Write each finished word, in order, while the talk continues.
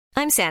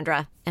I'm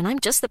Sandra, and I'm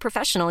just the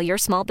professional your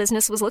small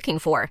business was looking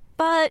for.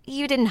 But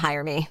you didn't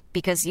hire me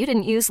because you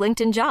didn't use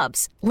LinkedIn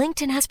Jobs.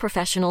 LinkedIn has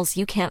professionals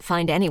you can't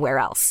find anywhere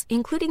else,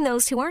 including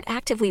those who aren't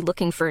actively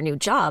looking for a new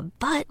job,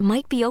 but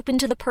might be open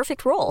to the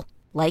perfect role,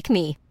 like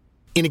me.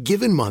 In a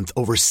given month,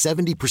 over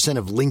 70%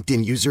 of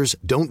LinkedIn users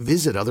don't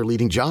visit other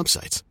leading job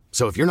sites.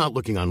 So if you're not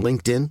looking on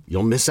LinkedIn,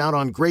 you'll miss out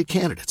on great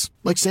candidates,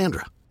 like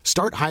Sandra.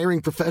 Start hiring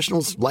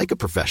professionals like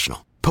a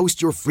professional.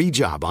 Post your free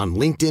job on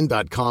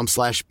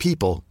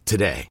linkedin.com/people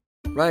today.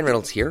 Ryan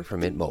Reynolds here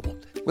from Mint Mobile.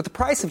 With the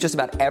price of just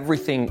about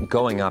everything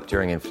going up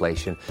during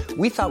inflation,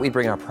 we thought we'd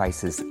bring our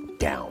prices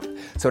down.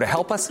 So to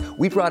help us,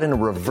 we brought in a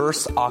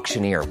reverse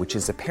auctioneer, which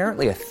is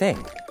apparently a thing.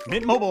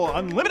 Mint Mobile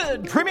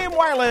Unlimited Premium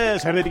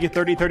Wireless. How to get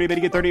 30, 30, bit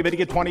to get 30, bit to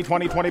get 20,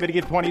 20, 20, bit to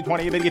get 20,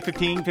 20, bit to get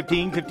 15,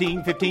 15,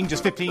 15, 15,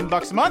 just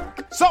 $15 a month?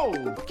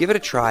 Sold! Give it a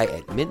try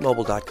at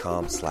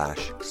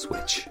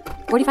mintmobile.com/switch.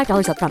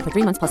 $45 up front for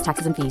 3 months plus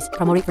taxes and fees.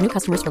 Promo rate for new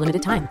customers for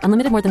limited time.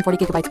 Unlimited more than 40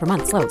 gigabytes per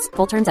month. Slows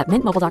full terms at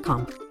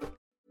mintmobile.com.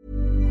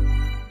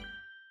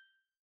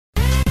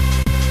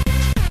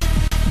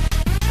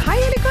 Hei,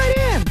 Elle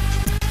Kari!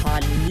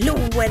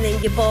 Halloen,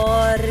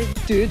 Ingeborg!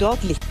 Du har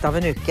hatt litt av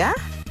en uke.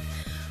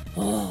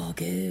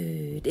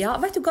 Gud. Ja,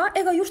 vet du hva?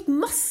 Jeg har gjort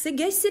masse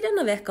gøys i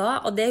denne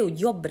veka, og det er jo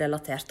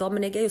jobbrelatert da,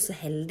 men jeg er jo så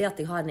heldig at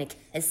jeg har en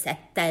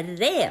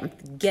ekstremt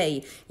gøy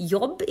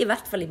jobb, i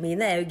hvert fall i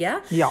mine øyne.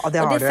 Ja, det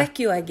har og det du. fikk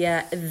jo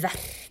jeg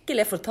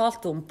virkelig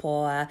fortalt om på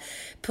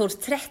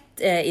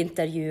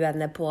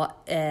portrettintervjuene på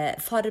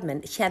Farmen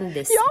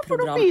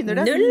kjendisprogram 0.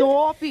 Ja, for nå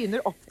begynner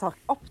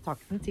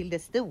opptakten til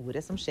det store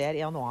som skjer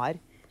i januar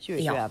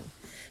 2021. Ja.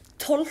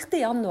 12.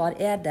 januar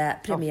er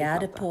det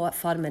premiere på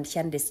Farmen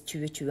kjendis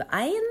 2021.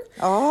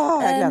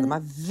 Jeg gleder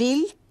meg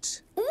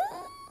vilt.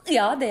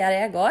 Ja, det gjør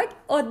jeg også.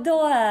 Og da,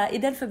 i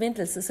den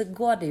forbindelse så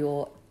går det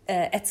jo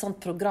et sånt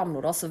program nå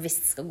da, som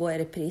visst skal gå i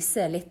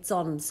reprise, litt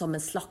sånn som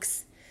en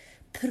slags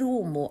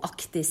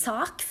promoaktig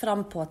sak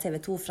frem på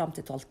TV2 frem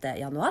til 12.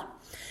 januar.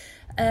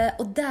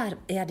 Og der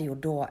er det jo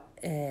da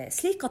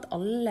slik at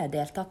alle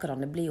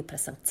deltakerne blir jo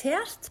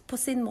presentert på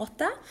sin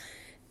måte.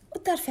 Og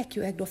der fikk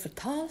jo jeg da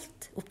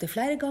fortalt opp til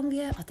flere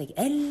ganger at jeg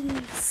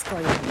elsker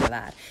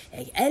julevær.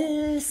 Jeg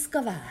elsker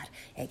vær.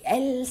 Jeg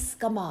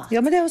elsker mat. Ja,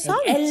 men det er jo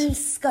sant. Jeg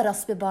elsker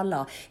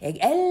raspeballer. Jeg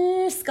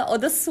elsker...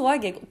 Og da så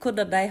jeg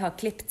hvordan de har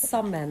klippet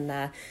sammen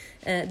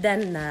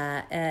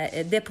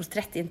det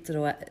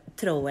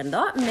portrettintroen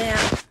da, med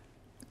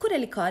hvor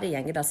Elle Kari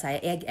Gjenge da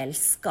sier jeg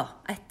elsker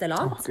et eller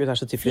annet. Gud, det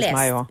er så typisk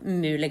meg også.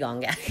 Flest mulig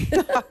ganger.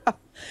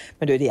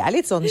 Men du, de er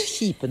litt sånn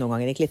kjipe noen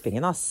ganger i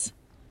klippingen, ass.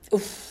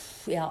 Uff.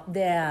 Ja,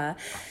 det er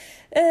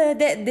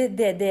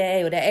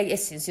jo det. Jeg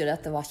synes jo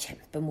dette var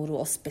kjempemoro,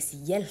 og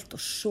spesielt å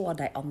se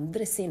de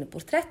andre sine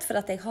portrett, for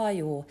at jeg har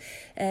jo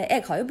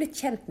blitt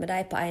kjent med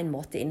dem på en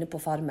måte inne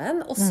på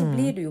Farmen, og så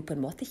blir du jo på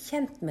en måte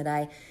kjent med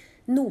dem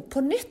nå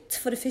på nytt,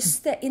 for det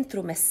første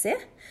intromessig,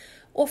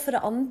 og for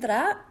det andre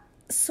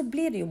så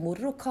blir det jo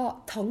moro hva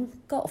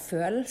tanker og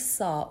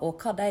følelser, og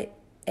hva de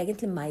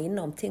egentlig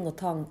mener om ting og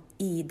tang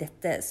i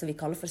dette som vi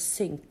kaller for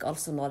synk,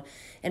 altså når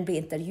en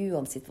blir intervjuet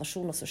om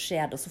situasjoner som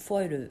skjer, og så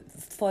får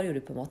du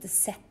på en måte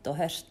sett og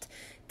hørt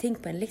ting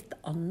på en litt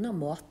annen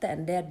måte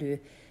enn det du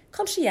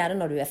kanskje gjør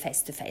når du er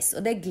face to face,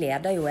 og det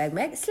gleder jo jeg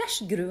meg,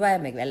 / gruer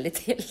jeg meg veldig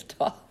til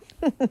da.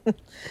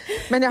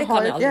 Men jeg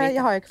har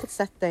jo ikke fått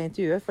sett det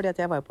intervjuet, fordi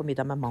at jeg var jo på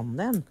middag med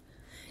mannen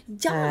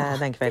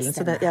den kvelden,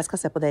 så jeg skal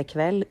se på det i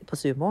kveld på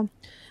Sumo.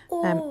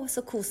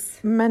 Så kos.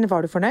 Men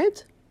var du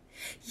fornøyd?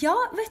 Ja,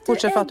 vet du,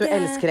 bortsett fra at du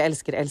elsker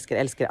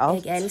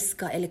alt. Jeg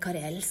elsker, eller hva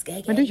jeg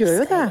elsker. Men du gjør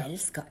jo det.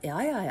 Ja,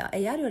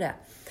 jeg gjør jo det.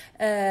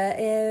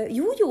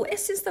 Jeg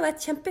synes det var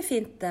et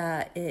kjempefint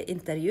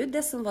intervju.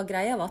 Det som var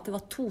greia var at det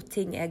var 2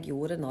 ting jeg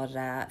gjorde når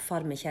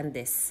Farmen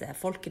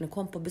kjendis-folkene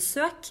kom på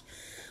besøk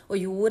og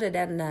gjorde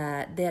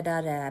det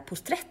der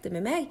portrettet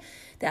med meg.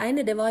 Det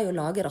ene det var jo å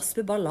lage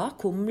raspeballer,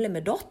 kumle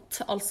med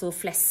dott, altså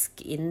flesk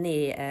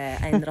inni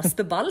en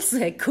raspeball,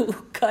 så jeg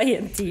koka i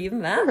en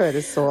time. Det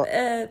høres så...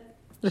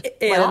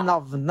 Bare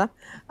navnet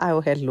er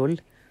jo helt lol.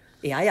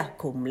 Ja,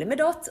 kumle med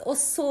dott. Og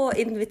så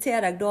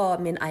inviterer jeg da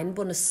min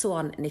enbånde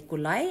sønn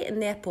Nikolai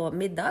ned på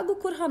middag,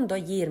 og hvor han da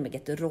gir meg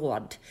et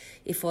råd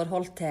i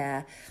forhold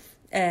til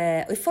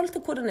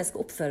hvordan jeg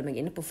skal oppføre meg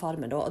inne på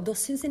Farmen da. Og da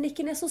synes jeg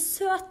Nikken er så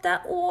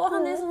søte.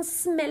 Han er sånn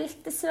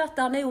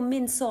smeltesøte. Han er jo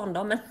min sønn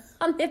da, men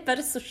han er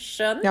bare så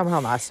skjønn. Ja, men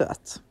han er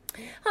søt.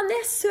 Han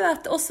er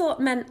søt,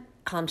 men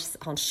han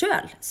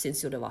selv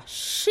synes jo det var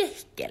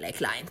skikkelig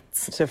kleint.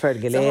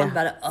 Selvfølgelig. Så han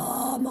bare,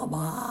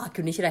 mamma,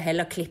 kunne ikke de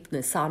heller klippet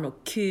når jeg sa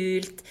noe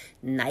kult?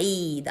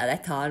 Nei, de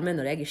tar meg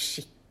når jeg er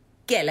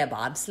skikkelig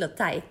barnslig og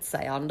teit,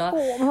 sier han da.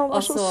 Men han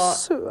var så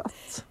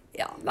søt.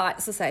 Ja, nei,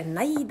 så sier jeg,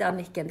 nei da,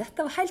 Nikken,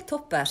 dette var helt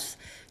toppers.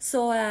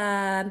 Så,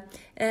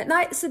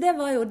 nei, så det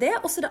var jo det.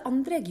 Og så det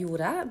andre jeg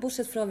gjorde,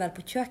 bortsett fra å være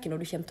på kjøkken, og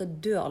du kommer til å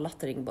dø av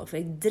latter, Ingeborg, for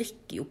jeg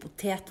drikker jo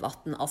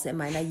potetvatten, altså jeg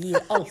mener, jeg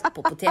gir alt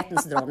på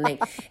potetens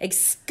dronning. Jeg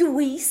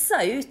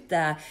skviser ut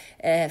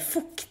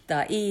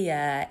fukta i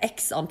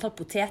x antall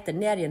poteter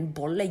ned i en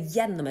bolle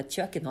gjennom et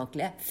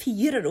kjøkkenhankle,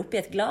 fyrer det opp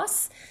i et glas,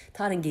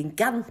 tar en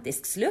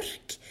gigantisk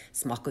slurk,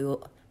 smaker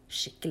jo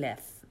skikkelig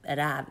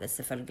ræve,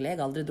 selvfølgelig. Jeg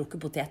har aldri drukket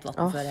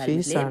potetvatten før i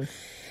mitt liv.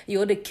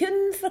 Jo, det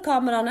kun fra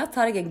kameraene,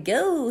 tar jeg en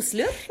god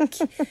slurk,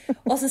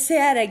 og så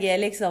ser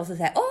jeg liksom, så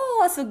sier jeg,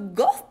 å, så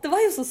godt, det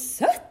var jo så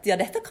søtt, ja,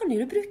 dette kan jo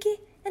du bruke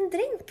i en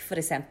drink,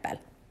 for eksempel.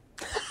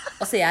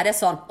 Og så gjør jeg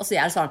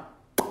sånn,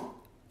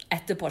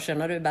 etterpå,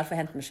 skjønner du, bare for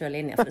å hente meg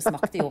selv inn igjen, for det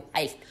smakte jo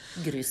helt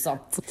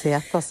grusomt.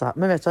 Potet, altså.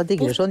 Men vet du hva,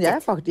 digresjon?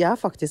 Jeg har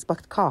faktisk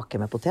bakt kake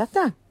med potet,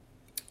 jeg.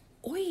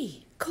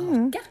 Oi,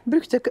 kake?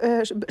 Brukte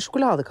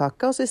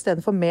sjokoladekake, og så i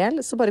stedet for mel,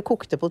 så bare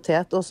kokte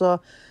potet, og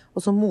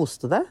så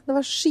moste det. Det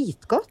var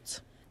skitgodt.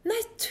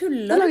 Nei,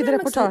 tuller du? Jeg lagde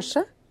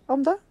reportasje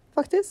om det,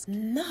 faktisk.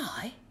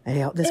 Nei.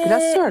 Ja, det skulle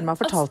jeg søren meg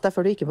fortalt deg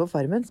før du gikk inn på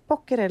farmen.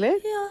 Pokker heller.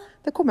 Ja.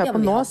 Det kom jeg på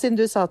nå, siden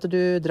du sa at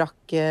du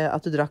drakk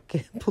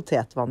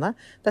potetvannet.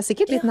 Det er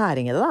sikkert litt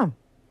næring i det, da.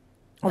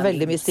 Og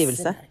veldig mye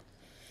stivelse.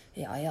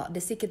 Ja, det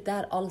er sikkert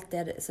der alt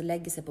det som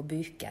legger seg på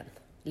buken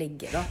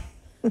ligger, da.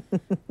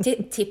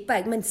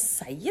 Tipper jeg, men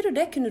sier du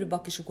det? Kunne du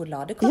bake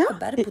sjokoladekake,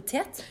 bare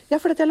potet? Ja,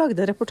 for jeg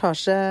lagde en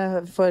reportasje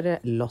for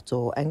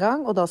Lotto en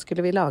gang, og da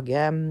skulle vi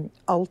lage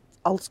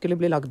alt skulle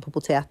bli laget på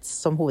potet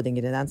som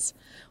hovedingrediens.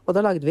 Og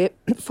da lagde vi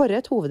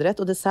forrett, hovedrett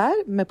og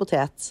dessert med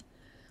potet.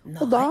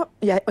 Og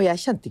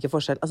jeg kjente ikke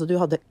forskjell. Altså, du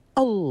hadde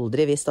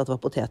aldri visst at det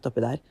var potet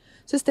oppi der.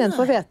 Så i stedet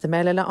for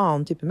hvetemel eller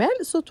annen type mel,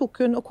 så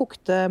tok hun og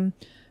kokte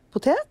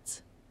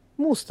potet,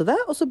 moste det,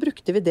 og så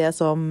brukte vi det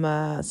som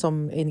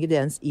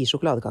ingrediens i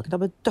sjokoladekaken.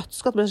 Det ble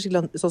dødsgodt, det ble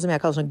skikkelig, sånn som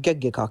jeg kaller sånn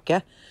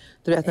gøggekake.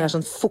 Du vet, den er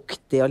sånn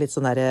fuktig og litt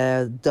sånn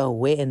der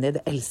doughy inni,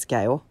 det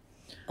elsker jeg jo.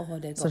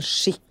 Det sånn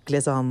skikkelig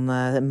sånn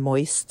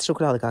moist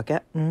sjokoladekake.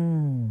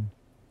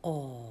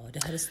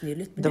 Det høres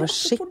nydelig ut. Det var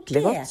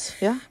skikkelig godt.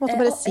 Ja, måtte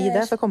bare si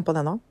det, for jeg kom på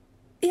det nå.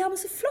 Ja, men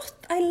så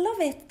flott. I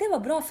love it. Det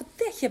var bra, for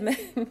det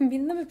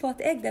minner meg på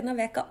at jeg denne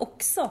veka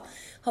også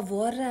har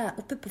vært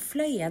oppe på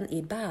Fløyen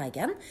i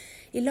Bergen,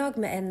 i lag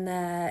med en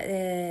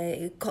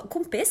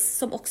kompis,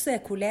 som også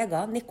er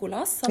kollega,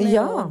 Nicolas. Han er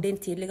jo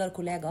din tidligere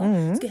kollega.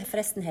 Skulle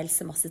forresten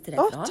helse masse til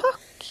deg.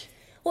 Takk.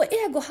 Og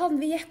jeg og han,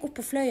 vi gikk opp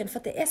på Fløyen for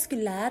at jeg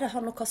skulle lære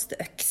han å kaste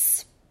øks.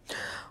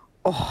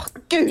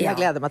 Gud, jeg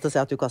gleder meg til å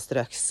se at du kaster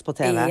øks på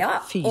TV.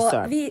 Fy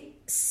søren. Og vi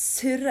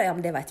surrer,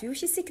 men det vet vi jo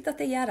ikke sikkert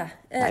at jeg gjør det.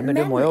 Nei, men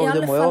du må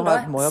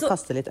jo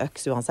kaste litt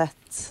øks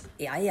uansett.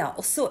 Ja,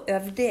 og så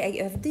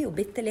jeg øvde jo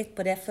bitte litt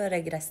på det før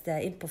jeg reiste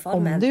inn på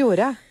farmen. Om du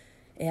gjorde?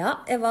 Ja,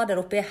 jeg var der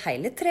oppe i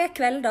hele 3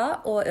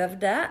 kvelder og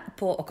øvde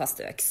på å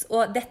kaste øks.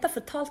 Og dette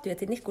fortalte jeg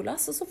til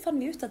Nicolas, og så fant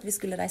vi ut at vi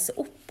skulle reise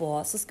opp,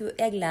 og så skulle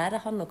jeg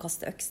lære han å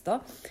kaste øks da.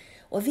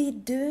 Og vi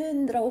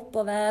dundret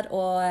oppover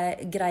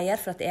og greier,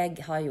 for at jeg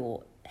har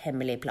jo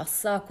hemmelige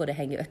plasser hvor det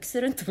henger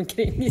økser rundt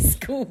omkring i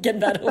skogen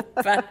der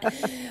oppe.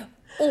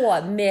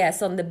 Og med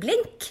sånne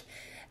blink.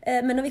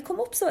 Men når vi kom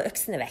opp, så var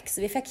øksene vekk,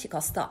 så vi fikk ikke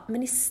kastet.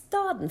 Men i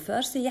stedet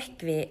før så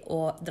gikk vi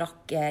og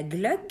drakk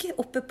gløgg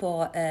oppe på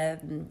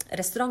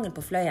restauranten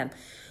på Fløyen.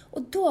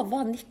 Og da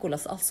var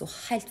Nicolas altså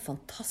helt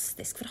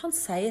fantastisk, for han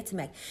sier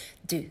til meg,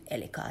 du,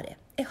 Eli Kari,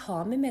 jeg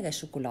har med meg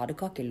en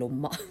sjokoladekake i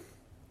lomma.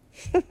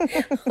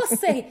 Og så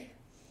sier jeg,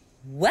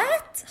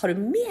 what? Har du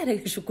med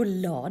deg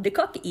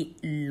sjokoladekake i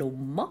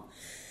lomma?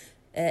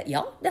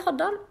 Ja, det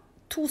hadde han.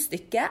 2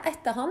 stykker,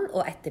 etter han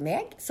og etter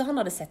meg. Så han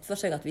hadde sett for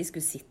seg at vi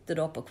skulle sitte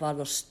da på hver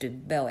vår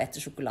stubbe og ete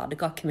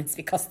sjokoladekake mens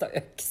vi kastet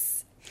øks.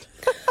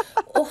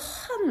 Og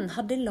han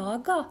hadde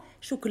laget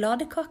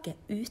sjokoladekake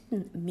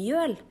uten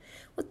mjøl.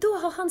 Og da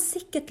har han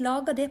sikkert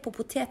laget det på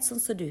potet,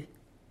 sånn som du.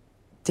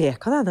 Det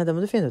kan hende, det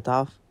må du finne ut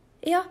av.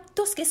 Ja,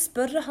 da skal jeg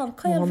spørre han.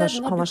 Hva han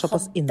er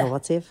såpass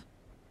innovativ.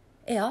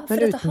 Ja, for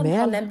at han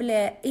har nemlig,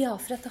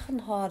 for at han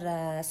har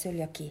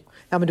cøliaki.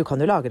 Ja, men du kan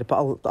jo lage det på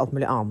alt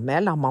mulig annet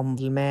mel, da.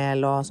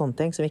 Mandelmel og sånne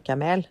ting, som ikke er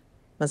mel,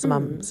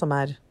 men som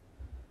er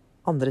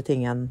andre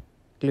ting enn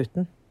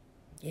gluten.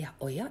 Ja,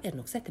 er det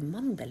noe som heter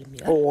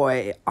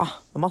mandelmjøl?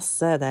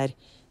 Masse der.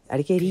 Er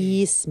det ikke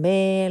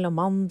rismel og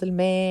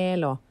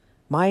mandelmel og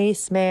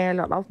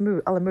maismel og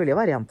alle mulige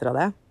varianter av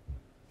det?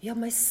 Ja,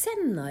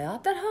 maisenna, ja.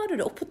 Der har du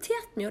det. Og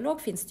potetmjøl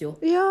også finnes det jo.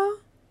 Ja.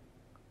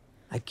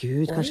 Nei,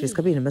 Gud, kanskje vi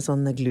skal begynne med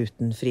sånn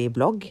glutenfri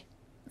blogg?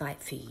 Nei,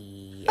 fy,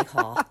 jeg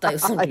hater jo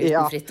sånn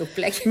glutenfritt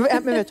opplegg.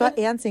 Men vet du hva,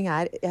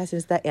 jeg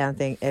synes det er en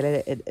ting, eller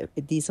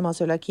de som har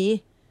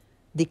cøliaki,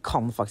 de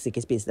kan faktisk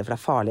ikke spise det, for det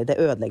er farlig. Det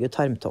ødelegger jo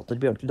tarmtått, og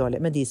det blir ordentlig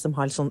dårlig. Men de som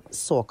har sånn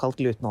såkalt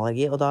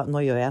glutenallergi, og nå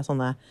gjør jeg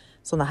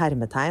sånne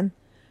hermetegn,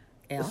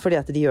 fordi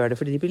at de gjør det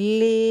fordi de blir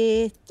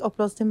litt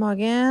oppblåst i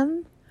magen,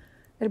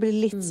 eller blir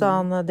litt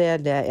sånn,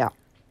 ja.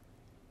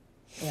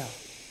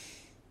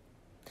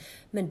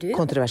 Men du,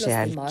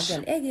 kontroversielt.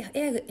 Jeg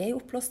er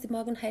oppblåst i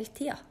magen hele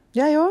tiden.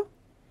 Ja, jo.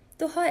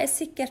 Da har jeg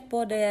sikkert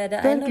både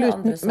det ene og det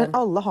andre sånn. Men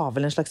alle har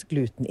vel en slags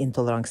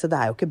glutenintoleranse. Det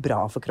er jo ikke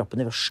bra for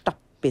kroppen å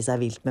stappe i seg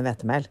vilt med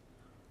hvetemel.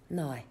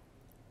 Nei.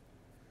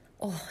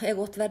 Jeg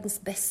åt verdens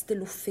beste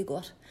loff i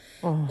går.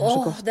 Så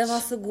godt. Det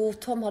var så god.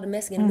 Tom hadde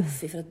med seg en loff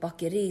fra et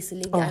bakeri som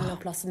ligger en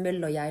plass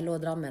mellom Geilo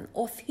og Drammen.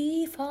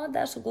 Fy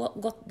fader, så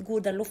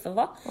god den loffen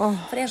var.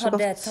 For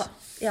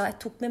jeg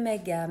tok med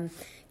meg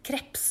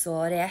kreps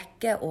og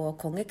reke og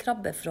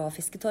kongekrabbe fra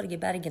Fisketorget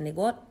i Bergen i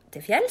går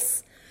til fjells.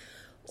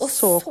 Og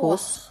så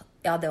kos.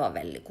 Ja, det var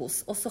veldig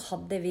kos. Og så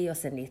hadde vi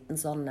oss en liten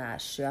sånn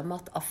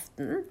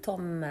sjømataften,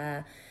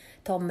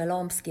 Tom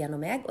Melamski og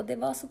meg, og det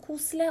var så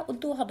koselig. Og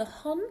da hadde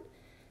han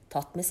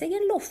tatt med seg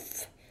en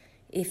loff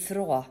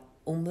ifra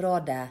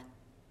området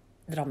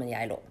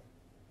Drammen-Geilo.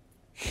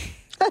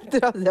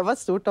 Det var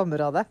et stort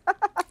område.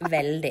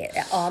 Veldig.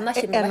 Jeg aner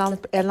ikke En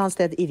eller annen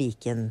sted i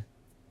Viken.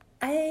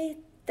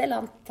 Et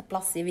eller annet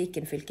plass i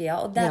Viken fylke, ja.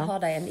 Og der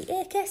har de en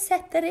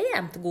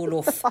ekstremt god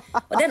loff.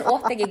 Og den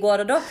åt jeg i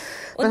går, og da...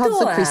 Men hadde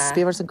var det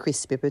sånn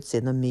crispy på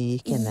utsiden og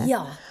myk inne?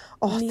 Ja.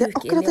 Det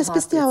akkurat det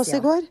spiste jeg også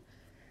i går.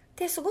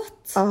 Det så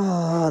godt.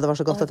 Det var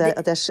så godt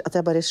at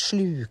jeg bare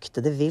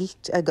slukte det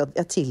vilt.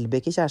 Jeg tilbyr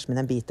ikke kjæresten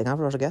min en bit engang,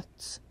 for det var så godt.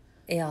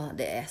 Ja,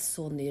 det er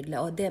så nydelig.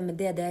 Og det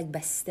er det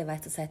beste jeg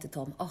vet å si til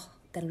Tom.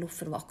 Den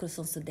loffen var akkurat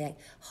sånn som deg.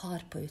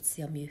 Har på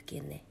utsida, mjuk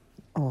inni.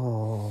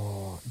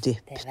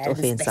 Dypt og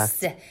fint sagt.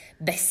 Det er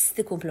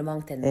beste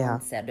kompliment til en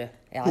mann, ser du.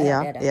 Ja, det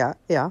er det.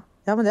 Ja,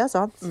 men det er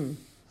sant. Men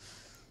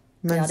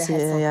det er helt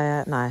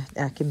sant. Nei,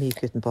 jeg er ikke myk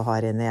utenpå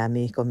hard inne. Jeg er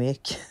myk og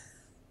myk.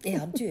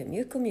 Ja, du er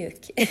mjuk og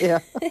mjuk. Ja.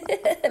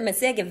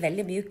 Mens jeg er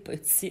veldig mjuk på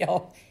utsida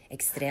og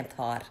ekstremt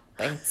hard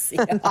på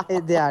innsida. Nei,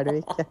 det er du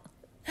ikke.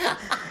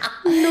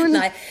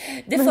 Nei,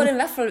 det får en i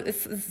hvert fall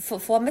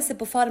få med seg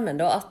på farmen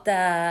da, at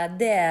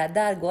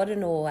der går det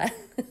noe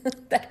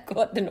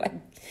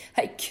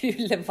en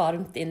kule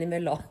varmt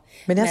innimellom.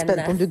 Men jeg er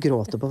spent på om du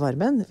gråter på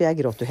farmen, for jeg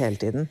gråter jo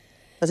hele tiden.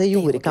 Altså, jeg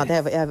gjorde ikke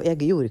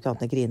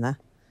annet enn å grine.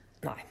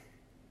 Nei.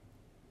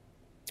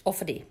 Og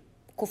fordi?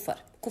 Hvorfor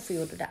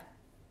gjorde du det?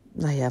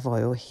 Nei, jeg var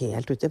jo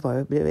helt ute.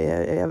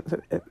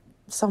 Jeg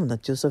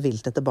savnet jo så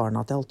vilt etter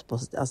barna at jeg holdt på,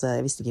 altså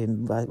jeg visste ikke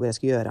hvor jeg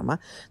skulle gjøre av meg.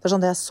 Det var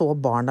sånn, da jeg så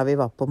barn da vi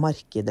var på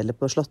marked eller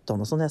på Slåtton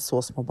og sånn, jeg så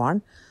små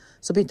barn,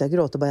 så begynte jeg å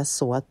gråte bare jeg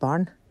så et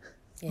barn.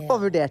 Og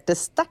vurderte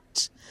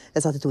sterkt.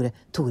 Jeg sa til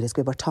Tore,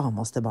 skal vi bare ta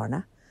med oss til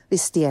barnet? Vi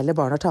stjeler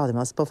barn og tar dem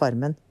med oss på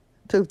farmen.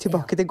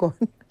 Tilbake til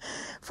gården.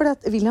 For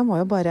William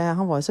var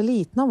jo så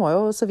liten, han var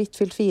jo så vidt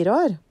fylt 4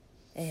 år.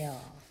 Ja.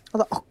 Og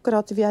da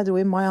akkurat jeg dro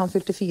i mai, han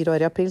fylte 4 år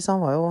i april, så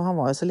han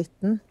var jo så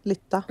liten.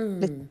 Litt.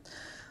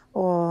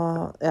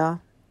 Og ja,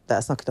 det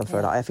har jeg snakket om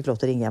før da. Jeg fikk lov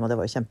til å ringe hjem, og det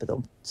var jo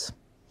kjempedumt.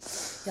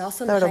 Ja,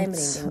 sånn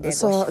heimringing,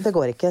 det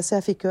går ikke. Så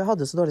jeg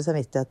hadde så dårlig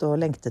samvittighet og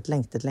lengtet.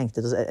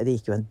 Og det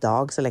gikk jo en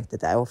dag, så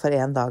lengtet jeg. Og for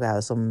en dag er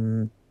jo som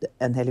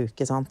en hel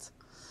uke, sant?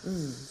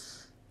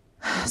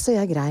 Så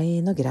jeg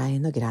grein.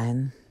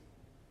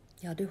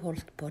 Ja, du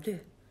holdt på, du.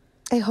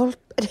 Jeg holdt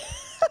på.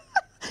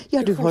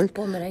 Ja, du holdt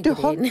på med den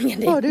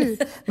griningen din.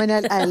 Men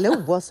jeg lo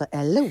også.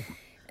 Jeg lo.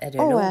 Er du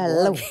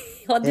lo?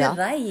 Og du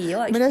rei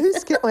også. Men jeg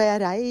husker, og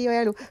jeg rei, og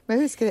jeg lo. Men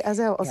jeg husker,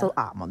 og så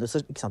er man jo så,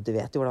 ikke sant, du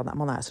vet jo hvordan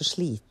man er så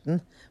sliten.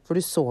 For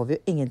du sover jo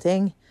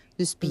ingenting.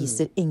 Du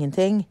spiser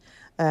ingenting.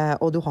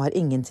 Og du har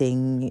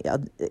ingenting,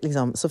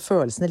 liksom, så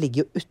følelsene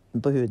ligger jo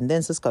utenpå huden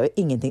din, så skal jo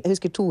ingenting. Jeg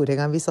husker Tore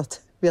en gang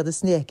vi hadde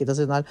sneket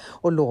oss unna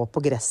og lå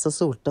på gress og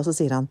solte, og så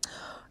sier han,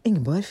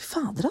 Ingeborg,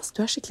 fader ass, du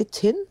er skikkelig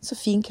tynn, så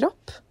fin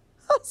kropp.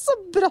 Så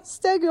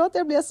brast jeg gråt,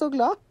 jeg ble så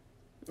glad.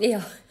 Ja.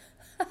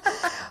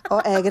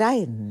 Og jeg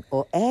grein.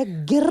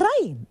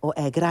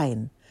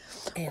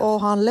 Ja.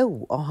 Og han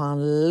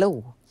lo.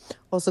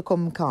 Og så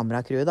kom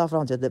kameracrew da,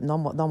 for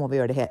da må vi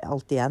gjøre det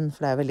alt igjen,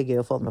 for det er veldig gøy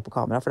å få det med på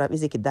kamera, for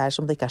hvis ikke det er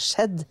som det ikke har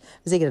skjedd,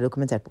 hvis ikke det er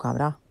dokumentert på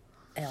kamera.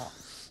 Ja.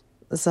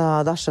 Så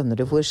da skjønner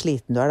du hvor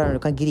sliten du er, da når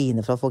du kan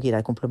grine for at folk gir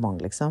deg kompliment,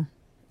 liksom.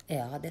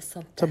 Ja, det er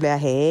sant. Så ble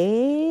jeg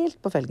helt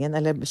på felgen,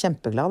 eller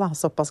kjempeglad da,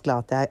 såpass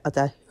glad at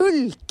jeg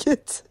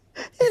hulket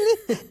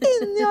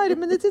inn i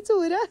armene til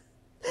Tore.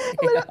 Jeg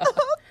bare,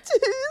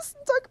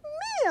 tusen takk,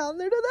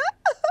 mener du det?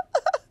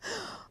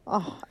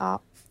 Ja,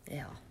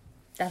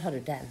 der har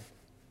du den.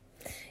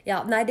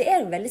 Ja, nei, det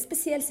er en veldig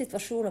spesiell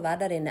situasjon å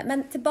være der inne.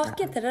 Men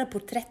tilbake til det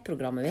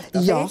portrettprogrammet mitt.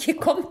 Jeg har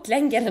ikke kommet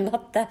lenger enn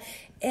at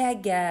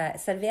jeg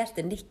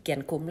serverte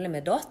Nikken kumle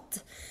med dott,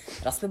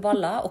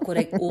 raspeballer, og hvor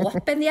jeg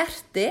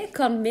åpenhjertig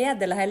kan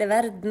meddele hele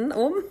verden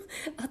om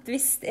at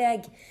hvis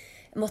jeg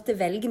måtte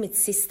velge mitt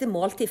siste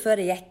måltid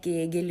før jeg gikk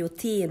i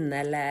giljotin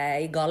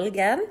eller i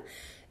galgen,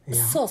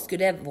 så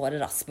skulle det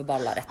være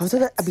raspeballer, rett og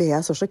slett. Det ble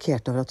jeg så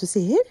sjokkert over at du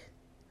sier.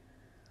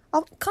 Hva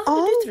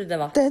hadde du trodd det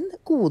var? Den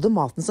gode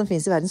maten som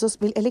finnes i verden, så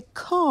vil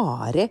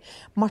Kari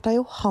Martha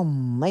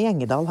Johanna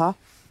Gjengedal ha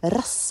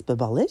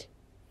raspeballer.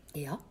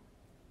 Ja.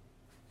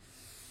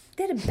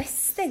 Det er det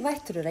beste jeg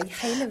vet, tror jeg,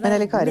 hele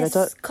verden, Kari,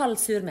 med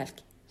kald surmelk.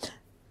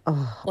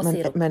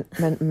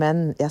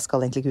 Men jeg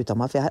skal egentlig ikke ut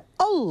av meg, for jeg har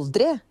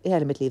aldri i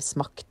hele mitt liv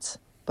smakt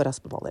på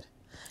raspeballer.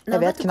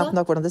 Jeg vet knapt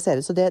nok hvordan det ser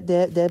ut, så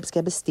det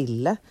skal jeg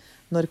bestille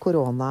når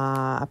korona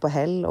på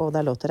hell, og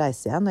det lov til å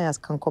reise igjen, og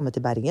jeg kan komme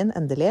til Bergen,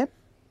 endelig,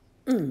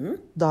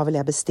 da vil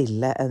jeg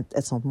bestille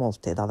et sånt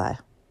måltid av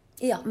deg.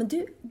 Ja, men du,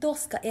 da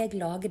skal jeg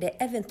lage det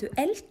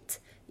eventuelt.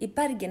 I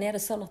Bergen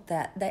det sånn at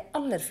de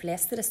aller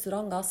fleste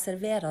restauranter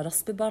serverer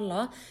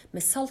raspeballer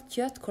med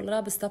saltkjøtt,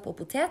 kålrabistapp og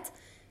potet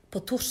på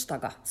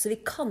torsdager. Så vi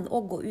kan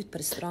også gå ut på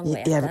restaurant og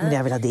ete. Men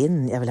jeg vil ha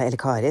din, jeg vil ha Elle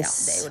Karis.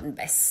 Ja, det jo den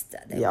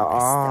beste. Det ja, den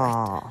beste, vet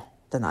du.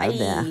 Den jo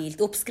det.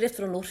 Helt oppskrift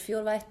fra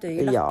Nordfjord, vet du.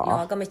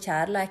 Laget med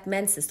kjærleik,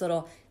 mens jeg står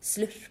og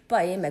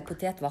slurper i meg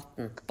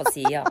potetvatten på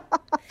siden.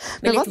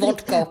 Med litt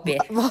vodka oppi.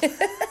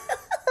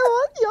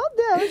 Ja,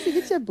 det jo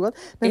sikkert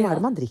kjempegodt. Men hva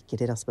det man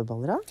drikker i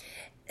raspeballer da?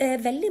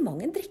 Veldig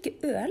mange drikker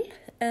øl.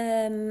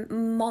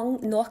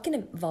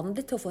 Noen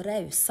vanlig til å få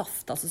rød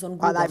saft. Altså sånn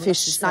god nei,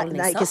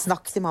 ikke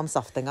snakk til meg om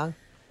saft engang.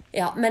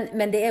 Ja,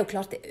 men det jo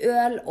klart det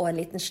øl og en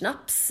liten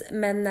snaps.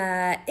 Men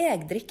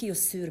jeg drikker jo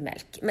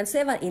surmelk. Men så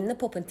jeg var inne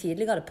på en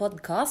tidligere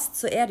podcast,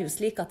 så det jo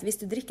slik at hvis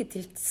du drikker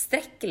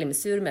tilstrekkelig med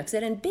surmelk, så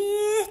det en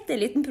bitte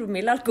liten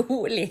promille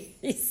alkohol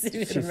i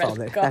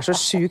surmelk. Det så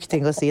syk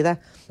ting å si det.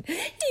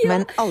 Ja.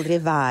 Men aldri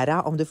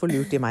være om du får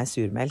lurt i meg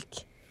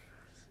surmelk.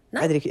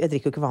 Jeg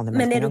drikker jo ikke vanlig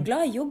melk. Men du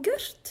glad i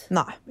yoghurt?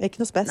 Nei,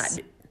 ikke noe spes.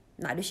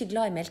 Nei, du ikke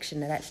glad i melk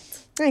generelt.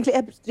 Egentlig,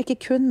 jeg drikker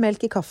kun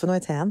melk i kaffen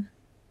og i teen.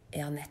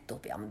 Ja,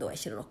 nettopp. Ja, men da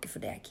ikke det noe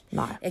for deg.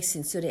 Nei. Jeg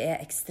synes jo det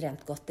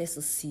ekstremt godt. Det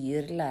så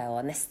syrlig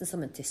og nesten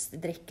som en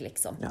tystedrikk,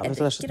 liksom. Ja, jeg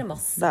drikker det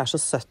masse. Det så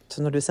søtt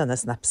når du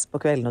sender snaps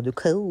på kvelden, og du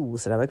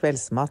koser deg med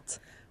kveldsmat.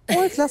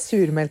 Og et glass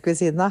surmelk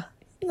ved siden av.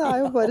 Det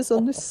jo bare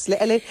så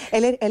nusselig.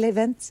 Eller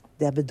vent,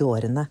 det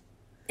bedårende.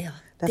 Ja,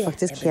 det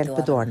faktisk helt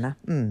bedårende.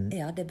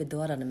 Ja, det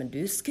bedårende. Men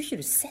du, skulle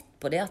ikke du sett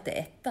på det at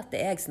etter at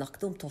jeg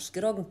snakket om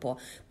torskerogn på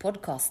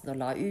podcasten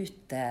og la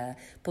ut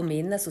på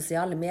mine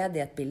sosiale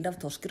medier et bilde av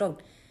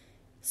torskerogn,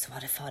 så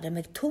var det fader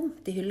meg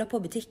tomt i hylla på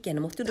butikken.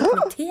 Jeg måtte jo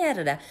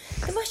dokumentere det.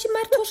 Det var ikke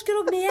mer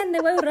torskerogn igjen.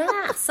 Jeg var jo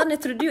ræsende.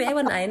 Jeg trodde jo jeg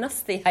var den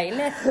eneste i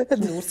hele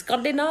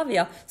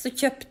Nord-Skandinavia som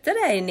kjøpte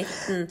det i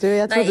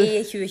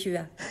 2020.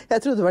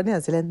 Jeg trodde det var den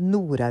eneste i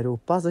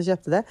Nord-Europa som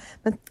kjøpte det.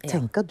 Men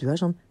tenk at du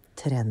sånn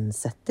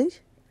trendsetter.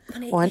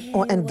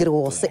 Og en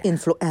gråse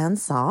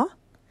influensa.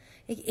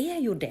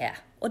 Jeg jo det.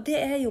 Og det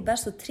jo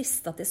bare så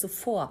trist at det så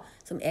få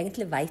som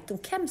egentlig vet om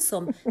hvem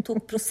som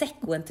tok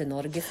Proseccoen til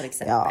Norge, for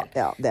eksempel.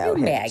 Ja, det jo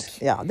helt.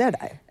 Ja, det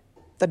deg.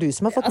 Det du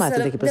som har fått meg til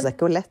å drikke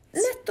Prosecco lett.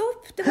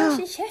 Nettopp. Det var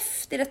ikke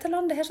kjeft i dette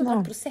landet her som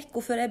drakk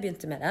Prosecco før jeg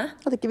begynte med det.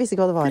 Hadde ikke visst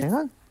hva det var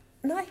engang.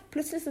 Nei,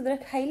 plutselig så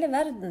drakk hele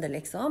verden det,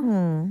 liksom.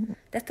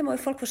 Dette må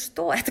jo folk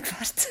forstå etter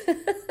hvert.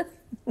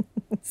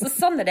 Så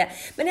sånn det.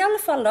 Men i alle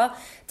fall da,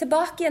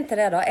 tilbake igjen til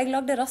det da. Jeg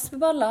lagde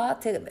raspeballer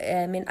til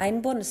min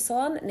enbårne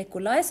sønn,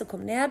 Nikolai, som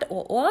kom ned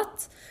og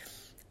åt.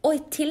 Og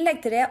i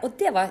tillegg til det, og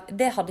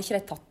det hadde ikke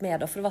jeg tatt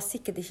med da, for det var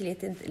sikkert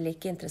ikke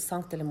like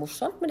interessant eller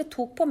morsomt, men jeg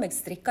tok på meg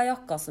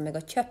strikkajakka som jeg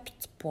har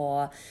kjøpt på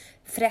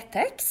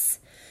Fretex,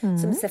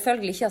 som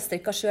selvfølgelig ikke har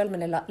strikket selv,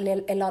 men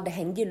jeg la det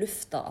henge i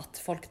lufta at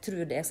folk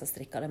tror det jeg som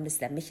strikker, det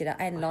bestemmer ikke. Det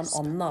en eller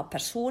annen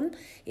person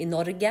i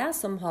Norge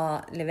som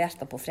har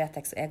levert den på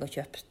Fretex, og jeg har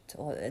kjøpt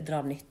og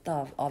drar nytte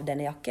av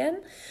denne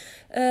jakken.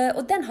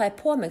 Og den har jeg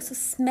på meg, så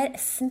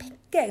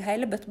smekker jeg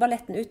hele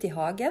bøtteballetten ut i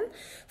hagen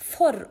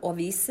for å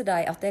vise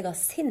deg at jeg har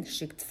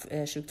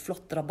sinnssykt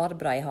flott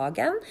rabarbra i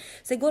hagen.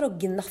 Så jeg går og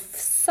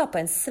gnafser på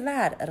en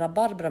svær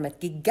rabarbra med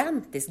et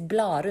gigantisk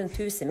blad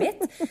rundt huset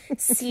mitt,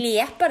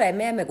 sleper deg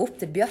med meg opp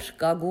til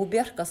bjørka,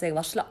 godbjørka, så jeg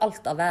varsler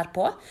alt av vær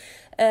på,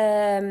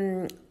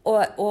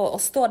 og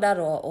står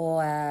der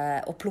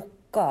og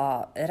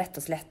plukker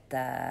rett og slett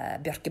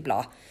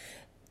bjørkeblad.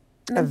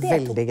 Men det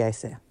veldig gøy,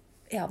 sier jeg.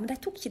 Ja, men de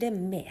tok ikke det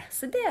med.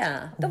 Så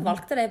da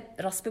valgte de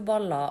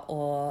raspeballer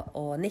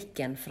og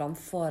nikken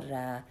framfor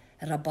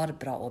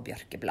rabarbra og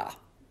bjørkeblad.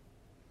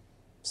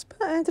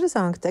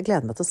 Interessant. Jeg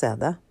gleder meg til å se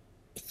det.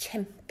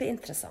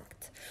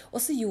 Kjempeinteressant.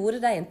 Og så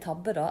gjorde de en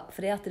tabbe da,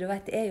 fordi at du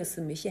vet, det jo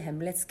så mye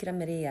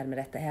hemmelighetskremmerier med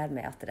dette her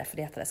med at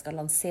fordi at de skal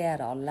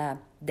lansere alle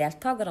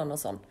deltakerne og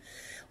sånn.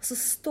 Og så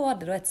står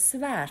det da et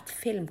svært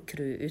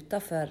filmcrew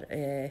utenfor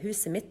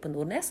huset mitt på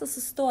Nordnes, og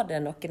så står det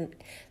noen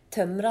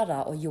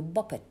tømrere og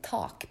jobber på et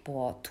tak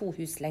på 2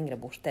 hus lengre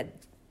borte.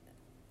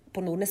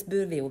 På Nordnes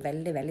bor vi jo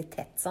veldig, veldig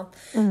tett, sant?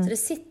 Så det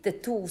sitter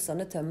 2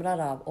 sånne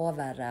tømrere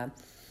over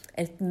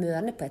et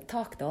møne på et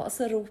tak da, og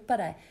så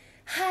roper de,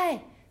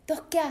 «Hei,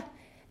 dere!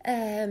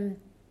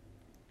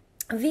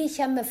 Vi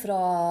kommer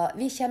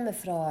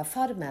fra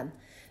Farmen.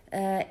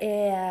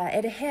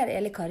 Det her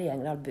Elle Kari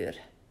Engdahl bor?»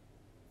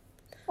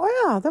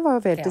 Åja, det var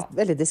jo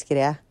veldig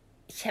diskret.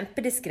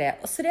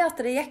 Kjempediskret. Og så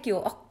det gikk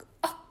jo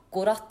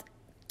akkurat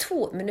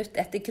 2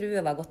 minutter etter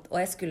crewet var gått, og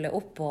jeg skulle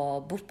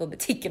bort på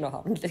butikken og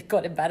handle,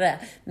 og det bare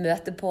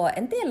møte på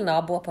en del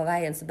naboer på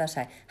veien som bare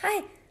sier, «Hei,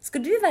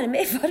 skal du være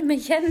med i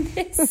Farmen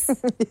kjendis?»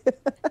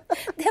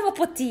 Det var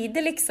på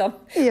tide, liksom.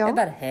 Ja.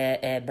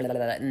 Jeg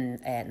bare,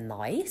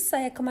 nei, sa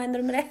jeg, hva mener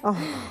du med det?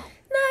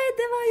 Nei,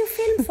 det var jo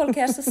filmfolk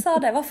her som sa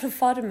de var fra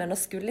Farmen og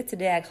skulle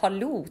til deg.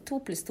 Hallo, 2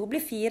 + 2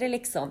 blir 4,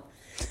 liksom.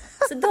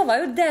 Så da var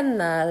jo den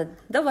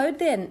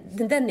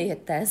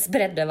nyheten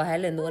spredd over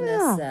hele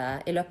Nordnes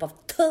I løpet av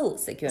 12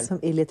 sekunder. Som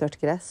ild I tørt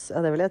gress,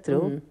 ja, det vil jeg tro.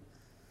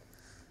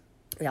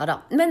 Ja da,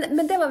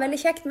 men det var veldig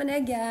kjekt, men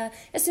jeg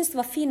synes det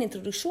var fin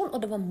introduksjon, og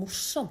det var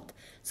morsomt.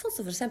 Sånn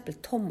som for eksempel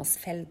Thomas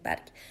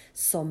Feldberg,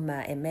 som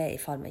med I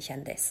Farmen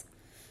kjendis.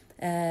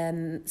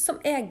 Som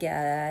jeg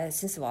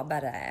synes var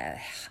bare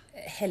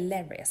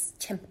hilarious,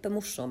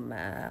 kjempemorsom,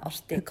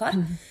 artig kar.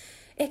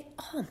 Jeg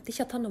ante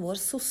ikke at han har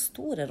vært så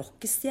store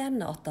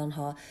rockestjerne at han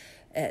har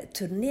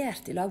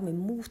turnert I lag med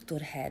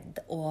Motorhead,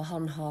 og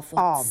han har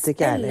fått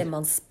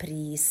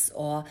Stellemannspris,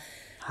 og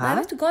nei,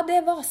 vet du hva,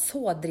 det var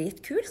så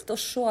dritkult å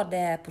se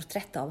det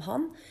portrettet av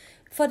han,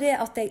 for det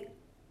at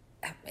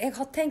jeg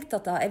har tenkt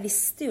at jeg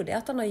visste jo det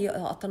at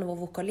han var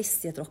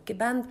vokalist I et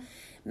rockeband,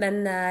 men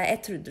jeg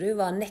trodde det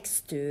var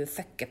next to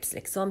fuck-ups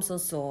liksom,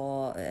 sånn så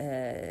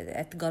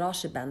et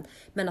garasjeband,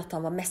 men at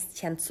han var mest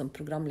kjent som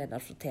programleder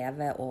fra TV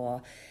og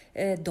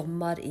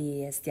dommer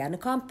I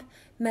Stjernekamp,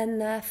 men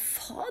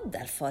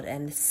fader for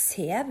en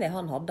CV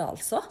han hadde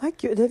altså. Nei,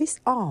 Gud, det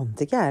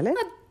ante ikke jeg heller.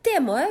 Ja, det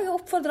må jeg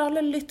oppfordre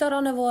alle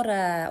lytterne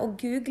våre å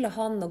google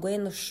han og gå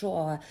inn og se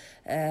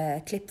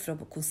klipp fra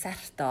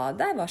konserter.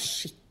 De var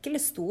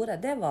skikkelig store.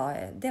 Det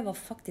var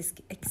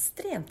faktisk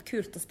ekstremt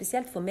kult, og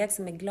spesielt for meg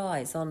som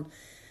glad I sånn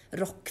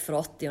rock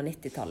fra 80- og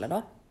 90-tallet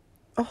da.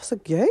 Så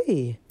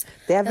gøy.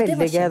 Det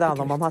veldig gøy da,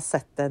 når man har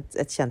sett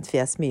et kjent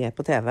fjes mye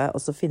på TV,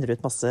 og så finner du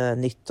ut masse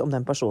nytt om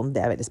den personen.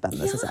 Det veldig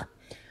spennende, synes jeg.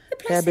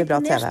 Det blir bra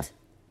TV.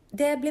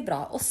 Det blir bra.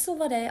 Og så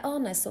var det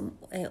Arne som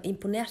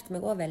imponerte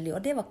meg også veldig,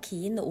 og det var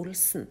Kine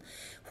Olsen.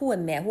 Hun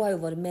med. Hun har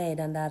jo vært med I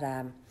den der...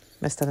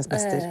 Mesternes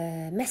mester.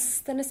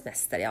 Mesternes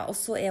mester, ja. Og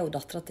så hun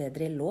datteren til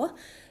Drillo.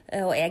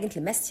 Og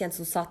egentlig mest kjent,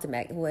 som sa til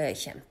meg, hun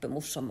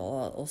kjempemorsom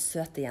og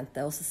søte jente,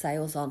 og så sier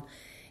hun sånn,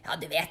 ja,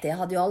 du vet, jeg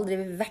hadde jo aldri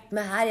vært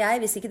med her,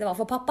 hvis ikke det var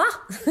for pappa.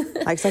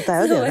 Nei, ikke sant, det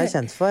jo det hun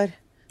kjent for.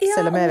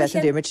 Selv om jeg vet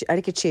hun driver med,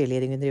 det ikke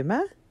cheerleading hun driver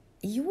med?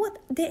 Jo,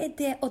 det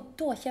det, og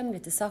da kommer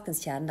vi til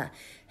sakens kjerne.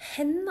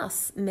 Hennes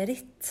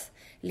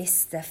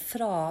merittliste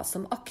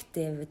som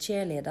aktiv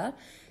cheerleader,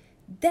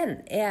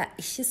 den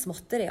ikke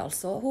småtteri,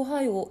 altså. Hun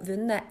har jo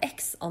vunnet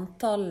x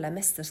antall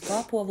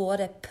mesterskap. Hun har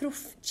vært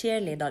proff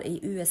cheerleader I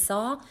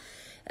USA,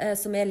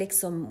 som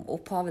liksom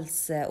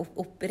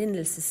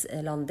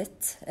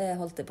opprinnelseslandet,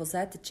 holdt jeg på å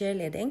si, til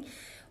cheerleading.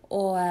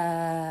 Og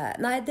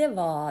nei, det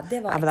var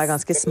ja, men det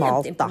ganske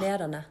smalt,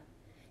 imponerende.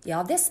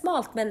 Ja, det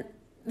smalt, men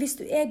hvis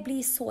jeg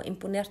blir så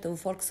imponert over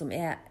folk som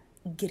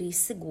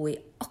grisegode I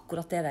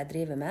akkurat det de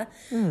driver med,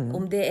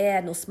 om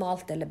det noe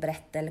smalt eller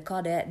brett, eller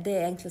hva det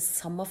egentlig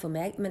samme for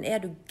meg, men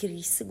du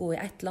grisegod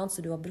I et land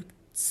som du har brukt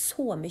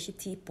så mye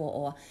tid på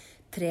å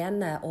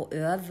trene og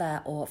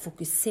øve og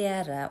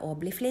fokusere og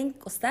bli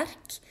flink og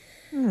sterk,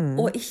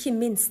 og ikke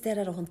minst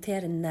det å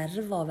håndtere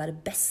nerver og være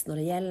best når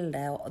det gjelder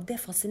det, og det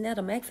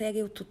fascinerer meg, for jeg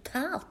jo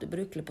totalt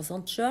ubrukelig på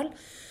sånt selv.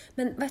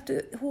 Men vet du,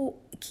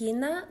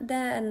 Kine,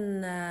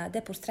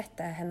 det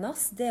portrettet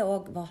hennes, det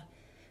også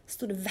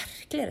stod det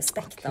virkelig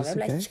respekt av. Jeg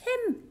ble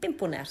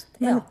kjempeimponert.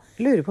 Men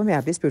lurer på om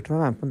jeg blir spurt om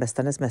å være med på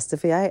Mesternes mester,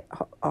 for jeg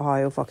har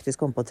jo faktisk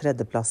kommet på 3.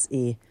 plass I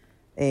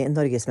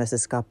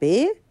Norgesmesterskapet I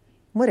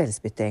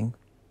morellspytting.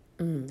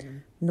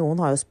 Noen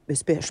har jo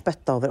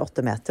spøttet over 8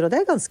 meter, og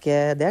det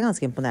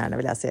ganske imponerende,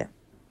 vil jeg si.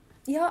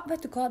 Ja,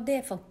 vet du hva?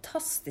 Det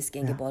fantastisk,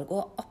 Ingeborg.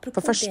 Og apropos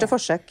på første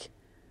forsøk.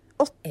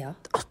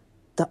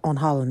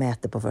 8,5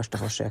 meter på første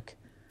forsøk.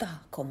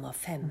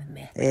 8,5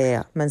 meter.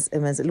 Ja,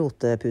 mens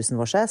lotepusen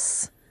vår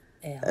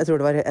jeg tror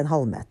det var en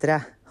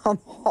halvmeter.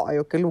 Han har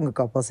jo ikke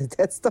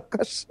lungekapasitet,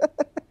 stakkars.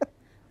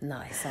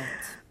 Nei,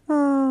 sant.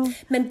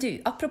 Men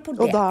du, apropos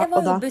det, jeg var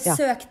jo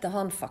besøkte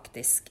han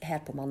faktisk her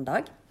på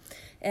mandag.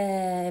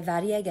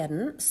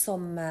 Værjegeren,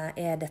 som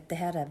dette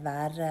her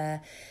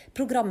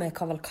værprogrammet,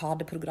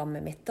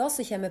 kavalkadeprogrammet mitt da,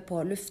 så kommer på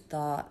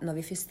lufta når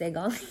vi først I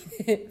gang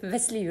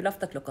Vesle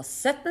julaften klokka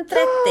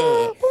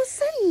 17:30 på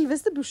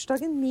selveste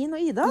bursdagen min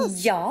og Idas.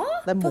 Ja,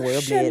 det må jo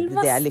bli,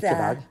 det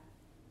lykkedag.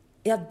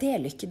 Ja, det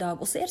lykkedag,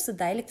 og så det så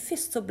deilig.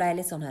 Først så ble jeg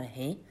litt sånn her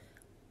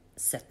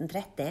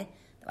 17:30,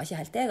 det var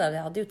ikke helt jeg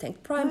hadde jo tenkt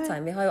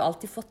primetime, vi har jo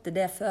alltid fått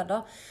det før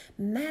da,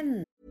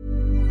 men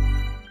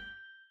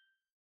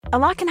A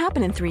lot can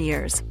happen in 3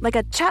 years, like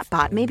a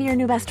chatbot may be your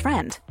new best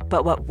friend.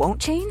 But what won't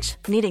change?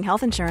 Needing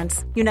health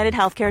insurance. United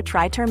Healthcare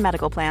Tri-Term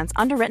Medical Plans,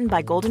 underwritten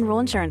by Golden Rule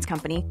Insurance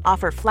Company,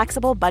 offer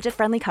flexible,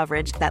 budget-friendly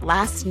coverage that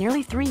lasts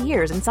nearly 3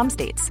 years in some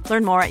states.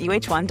 Learn more at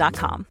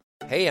uh1.com.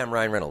 Hey, I'm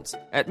Ryan Reynolds.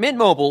 At Mint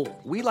Mobile,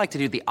 we like to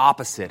do the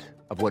opposite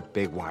of what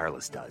Big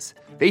Wireless does.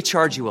 They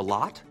charge you a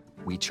lot.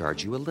 We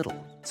charge you a little.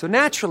 So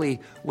naturally,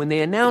 when they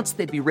announced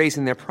they'd be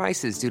raising their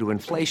prices due to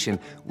inflation,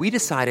 we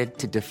decided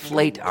to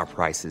deflate our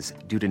prices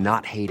due to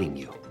not hating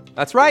you.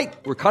 That's right.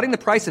 We're cutting the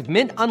price of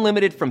Mint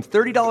Unlimited from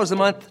 $30 a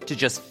month to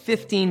just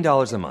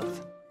 $15 a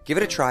month. Give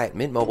it a try at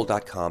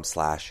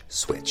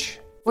mintmobile.com/switch.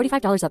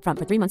 $45 up front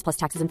for 3 months plus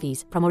taxes and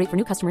fees. Promo rate for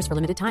new customers for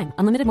limited time.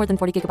 Unlimited more than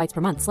 40 gigabytes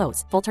per month.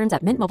 Slows full terms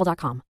at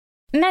mintmobile.com.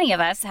 Many of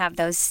us have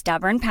those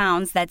stubborn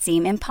pounds that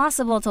seem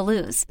impossible to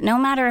lose, no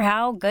matter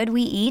how good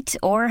we eat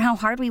or how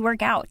hard we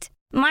work out.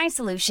 My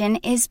solution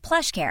is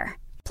PlushCare.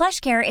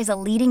 PlushCare is a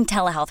leading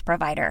telehealth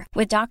provider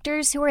with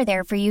doctors who are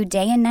there for you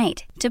day and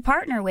night to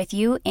partner with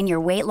you in your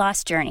weight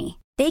loss journey.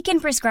 They can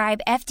prescribe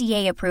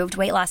FDA-approved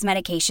weight loss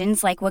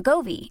medications like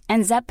Wegovy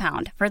and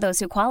Zepbound for those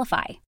who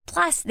qualify.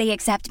 Plus, they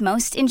accept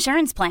most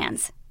insurance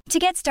plans. To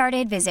get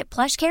started, visit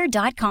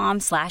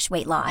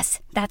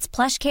plushcare.com/weightloss. That's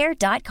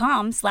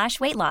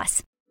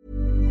plushcare.com/weightloss.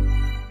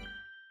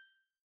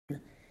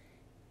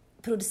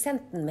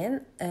 Produsenten min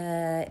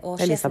og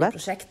sjefen i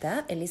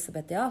prosjektet,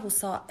 Elisabeth, ja, hun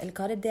sa,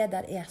 Kari, det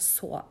der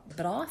så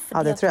bra.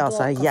 Ja, det tror jeg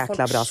også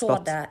jækla bra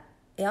spott.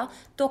 Ja,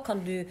 da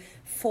kan du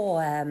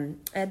få,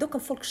 da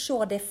kan folk se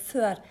det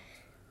før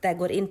de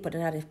går inn på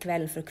den her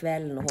kvelden for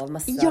kvelden og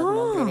hovmesteren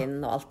og blir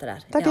vinn og alt det der.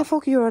 Det det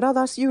folk gjør da,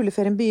 da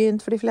juleferien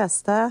begynt for de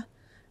fleste.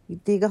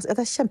 Det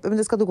kjempe, men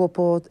det skal du gå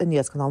på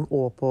nyhetskanalen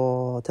og på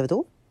TV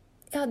 2?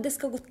 Ja, det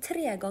skal gå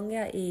 3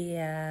 ganger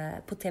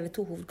på TV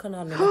 2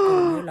 hovedkanalen i løpet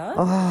av jula.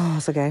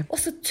 Så gøy. Og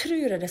så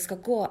tror jeg det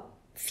skal gå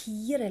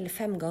 4 eller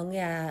 5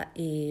 ganger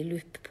i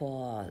loop på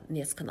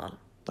nyhetskanalen.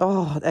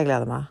 Jeg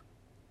gleder meg.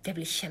 Det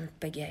blir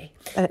kjempegøy.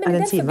 Er det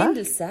en time?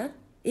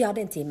 Ja,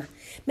 det en time.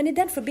 Men i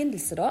den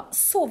forbindelse da,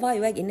 så var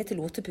jo jeg inne til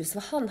Lotepus,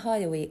 for han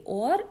har jo i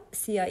år,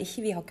 siden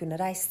ikke vi har kunnet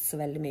reist så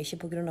veldig mye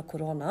på grunn av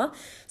korona,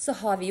 så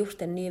har vi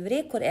gjort en ny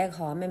vri, hvor jeg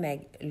har med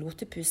meg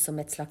Lotepus som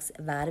et slags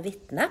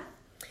værvittne.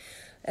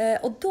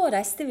 Og da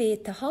reiste vi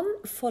til han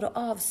for å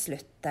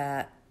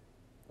avslutte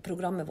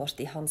programmet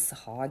vårt i hans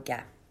hage.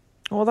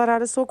 Der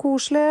det så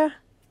koselig.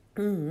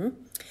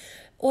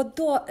 Og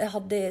da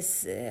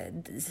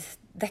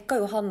dekket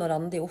jo han og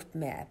Randi opp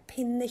med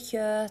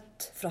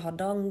pinnekjøtt fra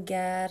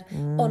Hardanger,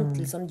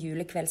 ordentlig sånn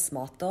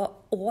julekveldsmat,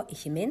 og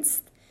ikke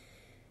minst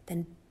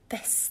den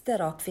beste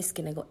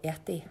rakfisken jeg har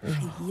spist i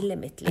hele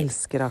mitt liv.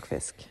 Elsker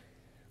rakfisk.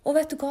 Og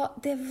vet du hva,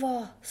 det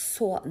var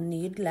så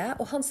nydelig,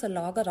 og han som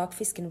laget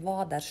rakfisken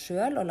var der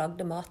selv og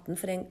lagde maten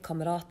for en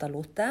kamerat av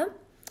Lote,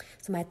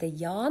 som heter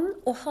Jan,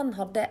 og han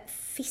hadde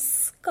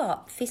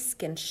fisket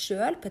fisken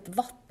selv på et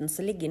vatten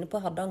som ligger inne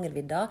på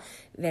Hardangervidda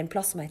ved en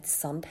plass som heter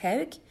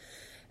Sandhaug,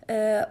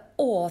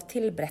 og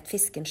tilberedt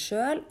fisken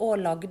selv,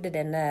 og lagde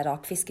denne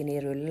rakfisken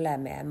i rulle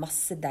med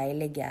masse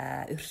deilige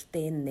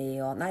urter inni,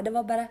 og nei, det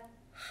var bare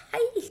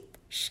helt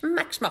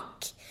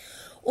smakk.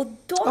 Og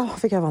da...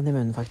 fikk jeg vann i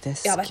munnen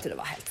faktisk. Ja, vet du, det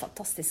var helt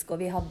fantastisk. Og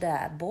vi hadde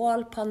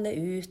bålpanne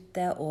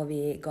ute, og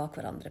vi ga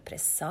hverandre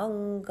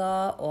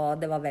presanger, og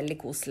det var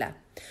veldig koselig.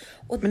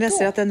 Og men jeg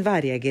ser at den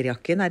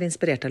værjegerjakken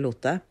inspirert av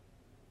Lote.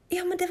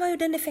 Ja, men det var jo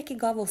den jeg fikk i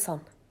gave hos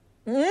han.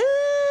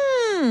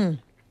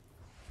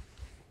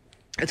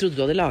 Jeg trodde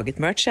du hadde laget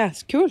merch, ja.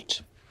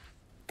 Kult.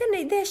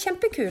 Det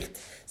kjempekult.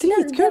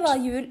 Dritkult. Det var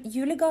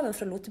julegaven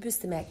fra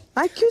Lotepus til meg.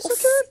 Nei, så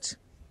kult.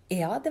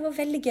 Ja, det var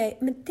veldig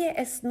gøy. Men det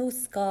jeg nå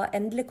skal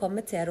endelig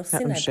komme til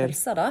rossina i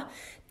pølsa da,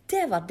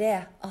 det var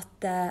det at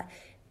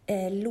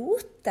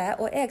Lote,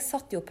 og jeg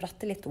satt jo og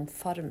pratet litt om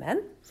Farmen,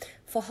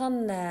 for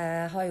han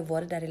har jo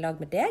vært der i lag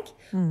med deg,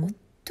 og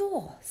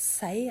da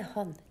sier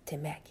han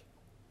til meg,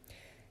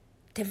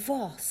 det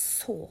var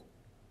så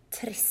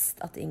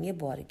trist at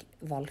Ingeborg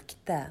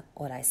valgte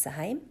å reise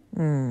hjem.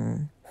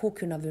 Hun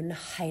kunne ha vunnet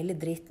hele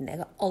driten.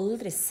 Jeg har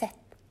aldri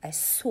sett en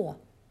så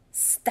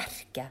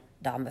sterke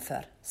dame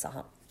før, sa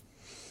han.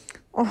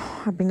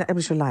 Jeg blir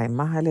så lei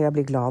meg, eller jeg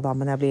blir glad da,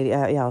 men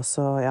jeg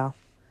også, ja.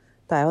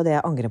 Det jo det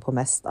jeg angrer på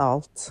mest av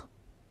alt.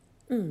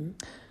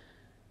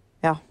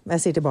 Ja, jeg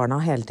sier til barna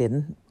hele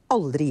tiden,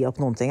 aldri gi opp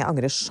noen ting. Jeg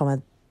angrer som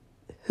en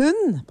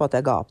hund på at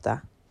jeg ga opp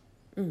det.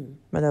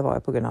 Men det var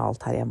jo på grunn av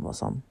alt her hjemme og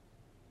sånn.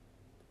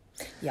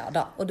 Ja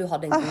da, og du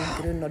hadde en god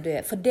grunn, og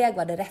for deg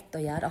var det rett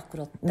å gjøre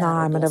akkurat der.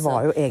 Nei, men det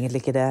var jo egentlig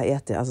ikke det.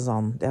 Altså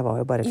sånn, jeg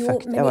var jo bare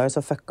fucked. Jeg var jo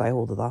så fucka i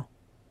hodet da.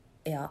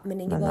 Ja,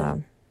 men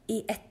Ingeborg,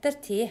 i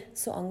ettertid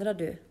så angrer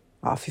du.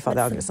 Ja, fy faen,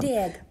 det angrer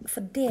sånn.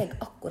 For deg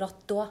akkurat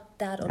da,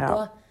 der og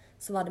da,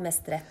 så var det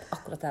mest rett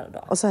akkurat der og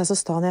da. Og så jeg så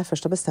sta når jeg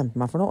først har bestemt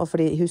meg for noe,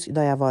 fordi husk,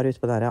 da jeg var ute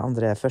på der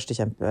andre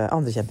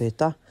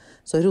kjempehytta,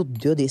 så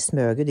rodde jo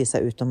smøg jo de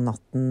seg ut om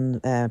natten,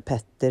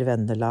 Petter,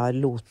 Vendela,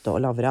 Lote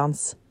og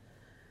Lavrans.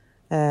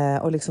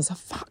 Og liksom sa,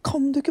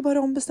 kan du ikke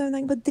bare ombestemme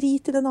deg? Bare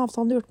drit i den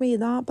avtalen du har gjort med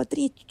Ida. Bare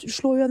drit, du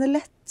slår jo henne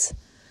lett.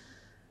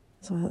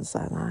 Så sa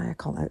jeg, nei, jeg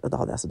kan ikke. Og da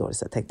hadde jeg så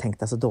dårlig,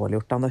 tenkte jeg så dårlig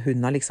gjort da. Når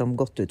hun har liksom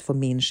gått ut for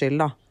min skyld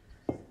da.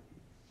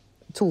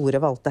 Tore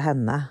valgte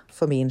henne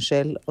for min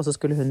skyld, og så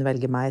skulle hun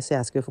velge meg, så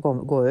jeg skulle få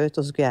gå ut, og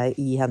så skulle jeg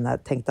gi henne,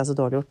 tenkte jeg så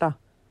dårlig gjort da.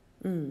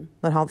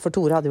 For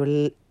Tore hadde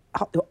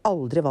jo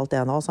aldri valgt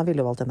en av oss, han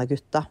ville jo valgt en av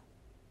gutta.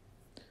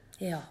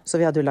 Ja. Så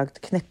vi hadde jo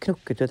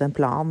knukket ut en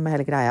plan med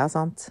hele greia,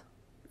 sant?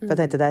 For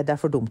jeg tenkte,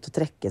 det for dumt å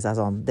trekke seg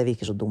sånn. Det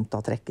virker så dumt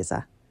å trekke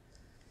seg.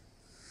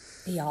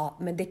 Ja,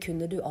 men det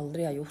kunne du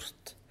aldri ha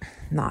gjort.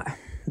 Nei,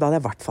 da hadde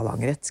jeg i hvert fall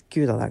angret.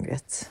 Gud hadde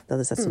angret. Det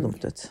hadde sett så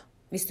dumt ut.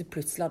 Hvis du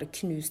plutselig hadde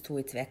knust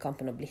henne i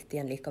tvekampen og blitt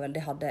igjen likevel,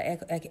 det hadde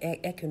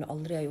jeg kunne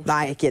aldri ha gjort.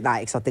 Nei, ikke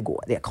sant, det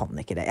går. Jeg kan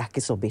ikke det. Jeg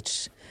ikke så bitch.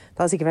 Det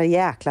hadde sikkert vært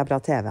jækla bra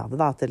TV av det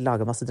da, at det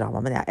lager masse drama,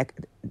 men jeg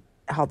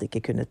hadde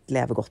ikke kunnet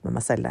leve godt med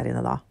meg selv der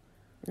inne da.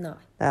 Nei.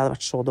 Det hadde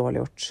vært så dårlig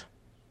gjort.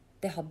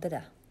 Det hadde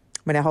det.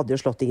 Men jeg hadde jo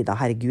slått Ida,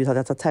 herregud,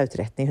 hadde jeg tatt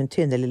tautretning, hun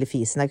tynne lille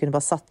fisen, jeg kunne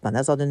bare satt meg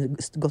ned, så hadde hun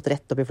gått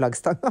rett opp i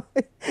flaggstanga.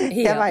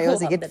 Jeg veier jo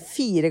sikkert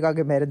 4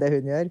 ganger mer enn det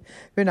hun gjør.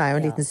 Hun er jo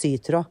en liten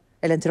sytråd,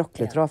 eller en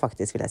tråkletråd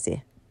faktisk, vil jeg si.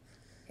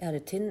 Ja,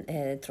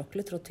 er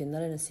tråkletråd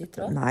tynnere enn en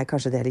sytråd? Nei,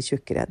 kanskje det er litt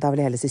tjukkere. Da vil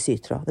jeg heller si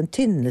sytråd. Den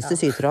tynneste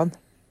sytråden.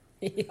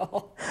 Ja.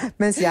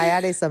 Mens jeg er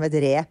liksom et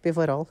rep i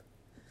forhold.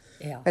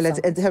 Ja, eller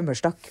et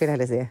hømmerstakk, vil jeg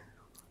heller si.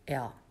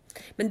 Ja.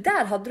 Men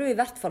der hadde du i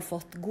hvert fall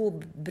fått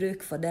god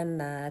bruk for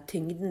den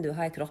tyngden du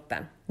har i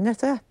kroppen.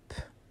 Nettopp.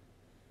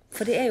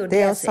 For det er jo det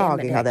det og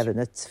saging hadde jeg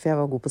vunnet, for jeg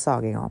var god på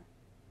saging også.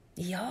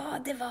 Ja,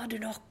 det var du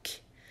nok.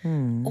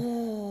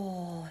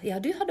 Ja,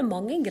 du hadde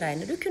mange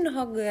greiner du kunne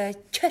ha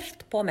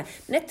kjørt på med.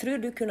 Men jeg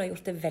tror du kunne ha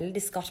gjort det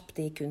veldig skarpt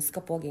i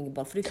kunnskap også,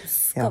 Ingeborg, for du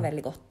husker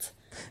veldig godt.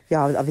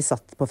 Ja, da vi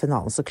satt på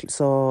finalen,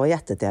 så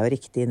gjettet jeg jo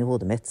riktig inn i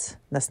hodet mitt.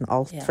 Nesten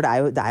alt. Ja. For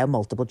det er jo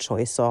multiple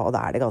choice, og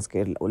da er det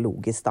ganske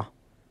logisk, da.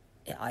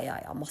 Ja,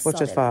 masse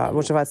bortsett fra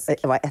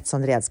det var et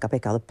sånn redskap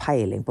jeg ikke hadde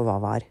peiling på hva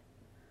var.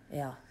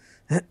 Ja.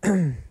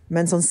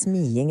 Men sånn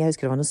smiing, jeg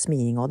husker det var noe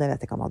smiing også, det vet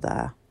jeg ikke om jeg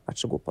hadde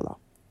vært så god på da.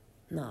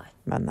 Nei.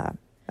 Men,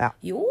 ja.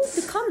 Jo,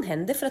 det kan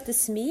hende, for at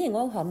smiing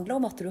også handler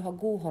om at du har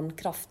god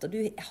håndkraft, og du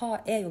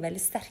er jo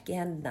veldig sterk i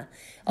hendene,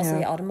 altså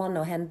i armene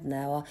og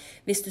hendene, og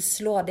hvis du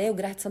slår, det er jo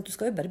greit, sant? Du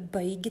skal jo bare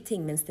bøyge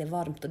ting mens det er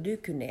varmt, og du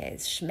kunne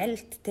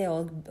smelt til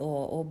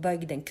å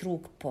bøyge en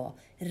krok på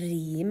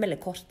rimelig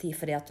kort tid,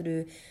 fordi at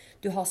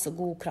du har så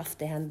god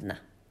kraft i hendene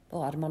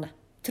og armene,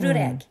 tror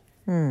jeg.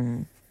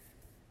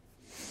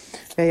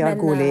 Jeg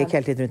Goli gikk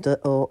hele tiden rundt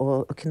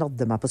og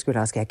knadde meg på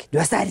skulderen og skrek, du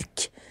er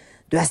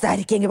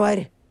sterk,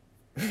 Ingeborg!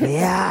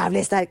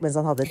 Jævlig sterk, mens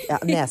han hadde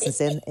nesen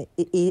sin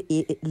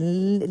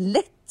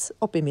lett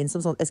oppi min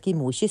som sånn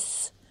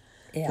Eskimo-kyss.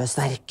 Du er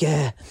sterk!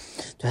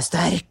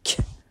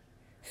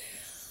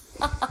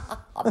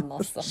 Han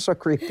altså. Så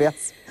creepy,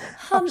 ass.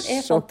 Han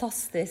er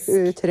fantastisk.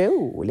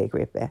 Utrolig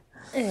creepy.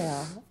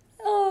 Ja.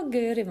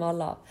 Guri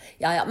malla.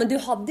 Ja, men du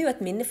hadde jo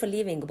et minne for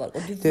livet, Ingeborg, og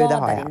du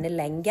var der inne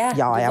lenge.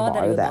 Ja, jeg var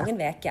der jo i mange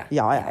veker.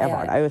 Ja, jeg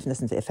var der jo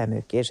nesten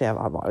 5 uker, så jeg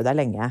var jo der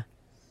lenge.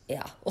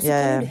 Ja, og så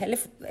kan du heller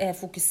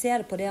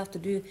fokusere på det at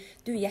du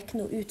gikk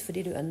noe ut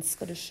fordi du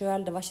ønsker det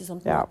selv. Det var ikke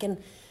sånn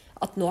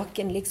at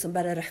noen liksom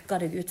bare røkket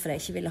deg ut for jeg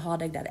ikke ville ha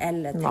deg der,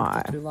 eller tenkte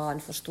at du var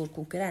en for stor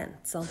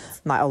konkurrent, sant?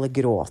 Nei, alle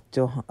gråt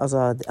jo.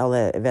 Altså,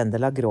 alle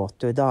Vendela gråt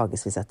jo i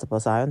dagesvis etterpå,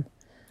 sa hun.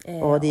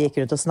 Og de gikk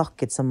rundt og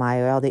snakket som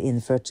meg, og jeg hadde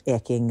innført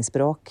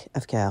eking-språk,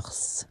 of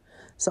course.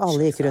 Så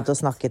alle gikk rundt og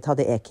snakket,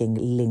 hadde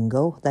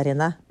eking-lingo der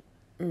inne.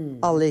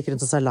 Alle gikk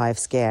rundt og sa life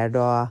scared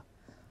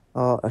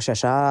og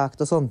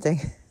sjøsjakt og sånne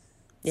ting.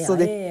 Ja,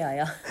 det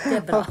er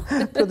bra.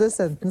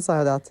 Produsenten sa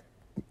jo det at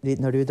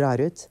når du drar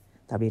ut,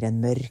 da blir det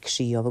en mørk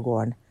sky over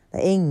gården. Det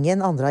er ingen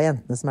andre av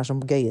jentene som er så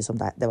gøye som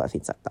deg. Det var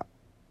fint sagt da.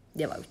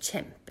 Det var jo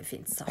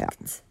kjempefint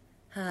sagt.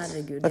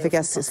 Herregud. Da fikk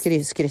jeg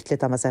skrytt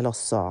litt av meg selv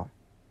også.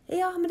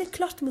 Ja, men det er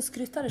klart du må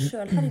skryte av det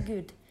selv.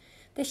 Herregud.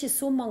 Det er ikke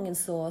så mange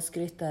som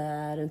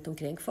skryter rundt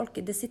omkring.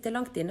 Det sitter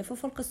langt inne for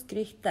folk å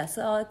skryte. Så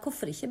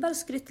hvorfor ikke bare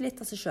skryte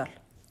litt av seg selv?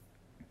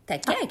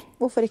 Tenker jeg.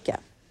 Hvorfor ikke?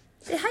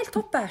 Det er helt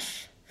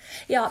toppers.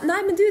 Ja,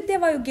 nei, men du, det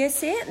var jo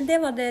GC. Det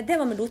var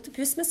med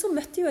Lotepus. Men så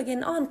møtte jo jeg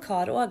en annen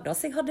kar også da.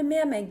 Så jeg hadde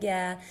med meg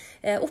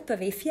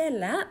oppover i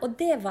fjellet. Og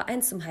det var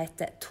en som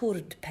heter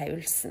Tord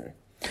Paulsen.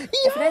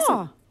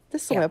 Ja! Det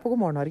så jeg på God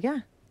morgen Norge.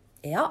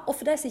 Ja, og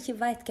for de som ikke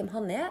vet hvem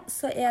han er,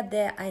 så er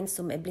det en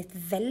som er blitt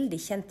veldig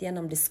kjent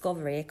gjennom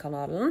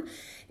Discovery-kanalen,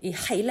 i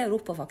hele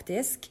Europa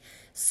faktisk,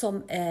 som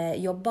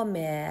jobber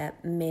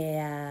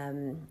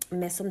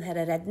med sånne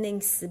her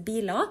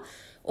redningsbiler,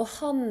 og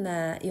han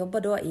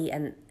jobber da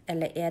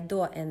er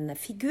da en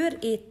figur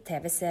i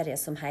TV-serie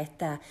som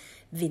heter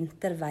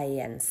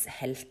Vinterveiens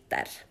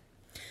helter.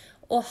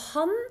 Og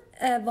han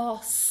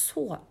var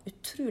så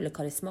utrolig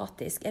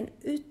karismatisk, en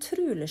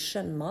utrolig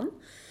skjønn mann.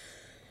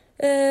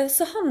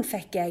 Så han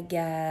fikk jeg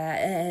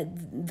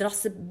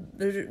drasse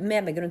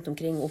med meg rundt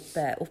omkring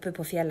oppe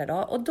på fjellet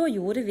da. Og da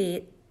gjorde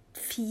vi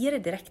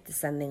 4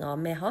 direktesendinger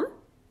med han.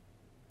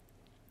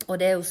 Og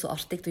det er jo så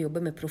artig å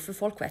jobbe med proffe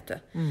folk, vet du.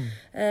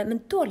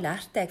 Men da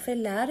lærte jeg, for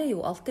jeg lærer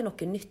jo alltid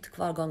noe nytt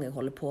hver gang jeg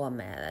holder på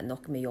med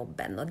noe med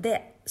jobben. Og det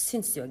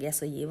synes jeg er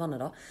så givende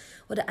da.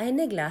 Og det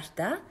ene jeg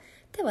lærte,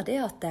 det var det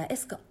at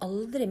jeg skal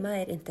aldri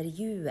mer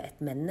intervjue et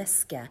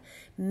menneske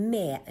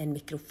med en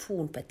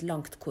mikrofon på et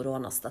langt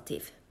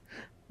koronastativ.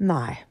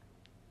 Nei.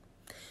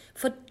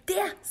 For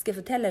det skal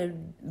jeg fortelle deg,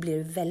 blir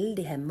du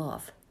veldig hemmet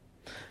av.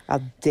 Ja,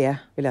 det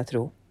vil jeg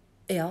tro.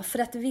 Ja, for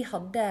at vi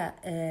hadde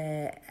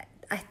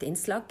et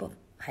innslag på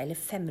hele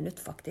 5 minutter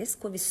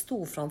faktisk, hvor vi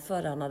sto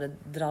framfor, han hadde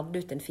dratt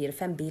ut en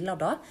 4-5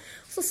 biler da.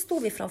 Så sto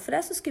vi framfor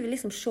det, så skulle vi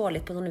liksom se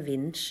litt på sånne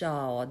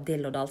vinsjer og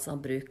dill og dall som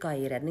han bruker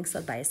i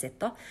redningsarbeidet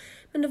sitt da.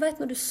 Men du vet,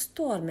 når du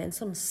står med en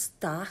sånn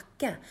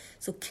stake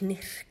som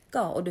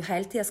knirker, og du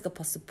hele tiden skal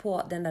passe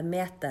på den der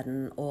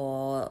meteren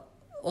og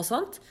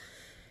sånt,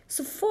 så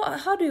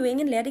har du jo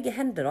ingen ledige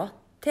hender da,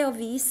 til å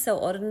vise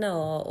og ordne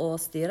og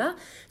styre.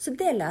 Så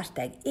det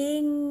lærte jeg.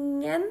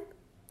 Ingen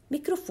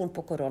mikrofon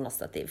på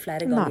koronastativ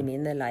flere ganger i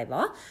mine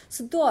liver.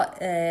 Så da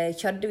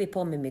kjørte vi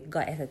på med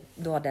mygga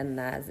da den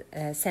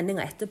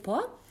sendingen etterpå.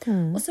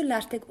 Og så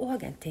lærte jeg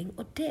også en ting,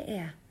 og det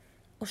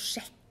å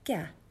sjekke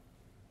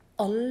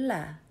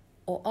alle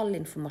og all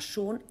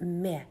informasjon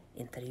med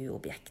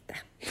intervjuobjektet.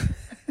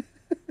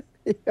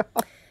 Ja.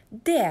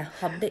 Det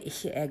hadde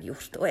ikke jeg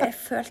gjort, og jeg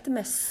følte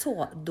meg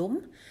så dum.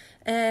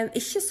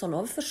 Ikke sånn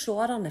overfor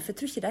seerne, for jeg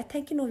tror ikke de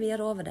tenker noe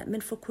videre over det,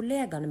 men for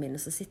kollegene mine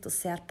som sitter og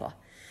ser på.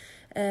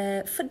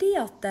 Fordi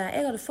at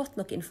jeg hadde fått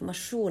noe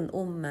informasjon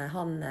om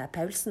han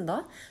Paulsen da,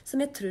 som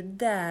jeg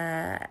trodde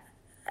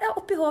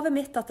oppi hodet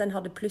mitt at den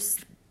hadde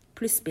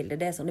plussbilder,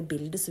 det sånne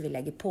bilder som vi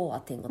legger på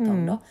av ting og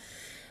tang da.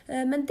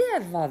 Men det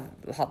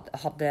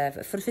for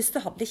det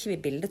første hadde ikke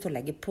vi bilder til å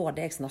legge på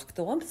det jeg snakket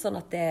om,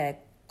 sånn at det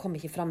kom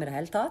ikke fram i det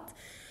hele tatt.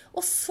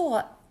 Og så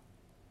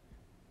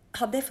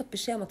hadde jeg fått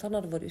beskjed om at han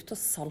hadde vært ute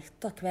og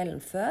saltet kvelden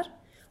før,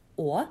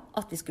 og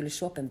at vi skulle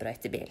se på en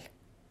brøytebil.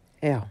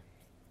 Ja.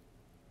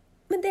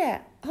 Men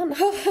han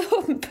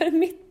bare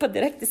midt på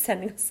direkte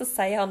sending, så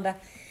sier han det.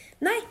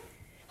 Nei,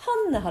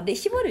 han hadde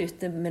ikke vært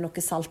ute med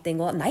noe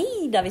salting, og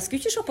nei da, vi skulle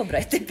ikke se på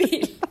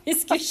brøytebil, vi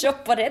skulle se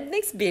på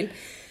redningsbil.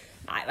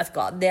 Nei, vet du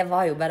hva, det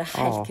var jo bare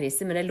helt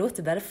krise, men jeg lot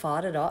det bare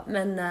fare da.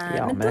 Men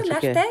da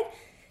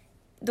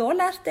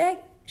lærte jeg,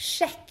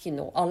 sjekk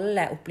nå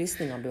alle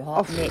opplysningene du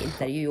har med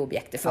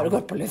intervjuobjektet før du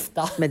går på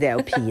lufta. Men det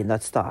jo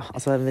peanuts da.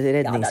 Altså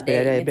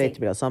redningsbil og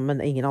brøytebil og sånn, men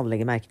ingen andre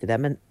legger merke til det.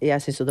 Men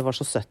jeg synes jo det var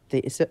så søtt,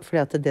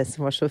 fordi at det som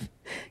var så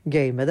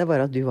gøy med det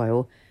var at du var jo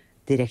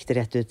direkte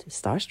rett ut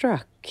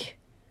starstruck.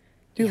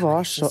 Du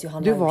var så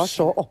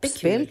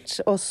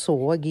oppspilt og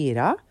så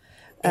gira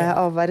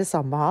av å være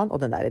sammen med han. Og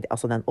den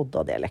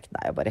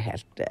Odda-dialekten jo bare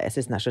helt, jeg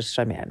synes den så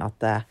charmerende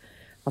at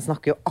man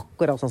snakker jo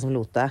akkurat sånn som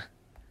Lote.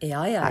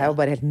 Ja. Det jo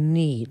bare helt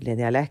nydelig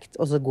dialekt.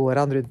 Og så går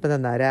han rundt med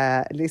den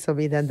der, liksom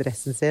i den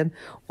dressen sin,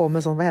 og med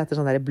sånn, hva heter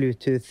sånn der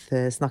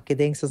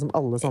Bluetooth-snakkeding, sånn som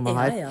alle sånne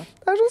har. Ja.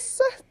 Det så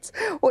søtt!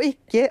 Og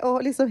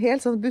liksom helt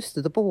sånn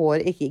bustet på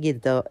hår, ikke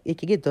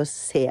giddet å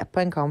se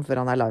på en kamp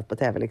før han live på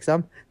TV,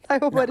 liksom.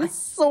 Det jo bare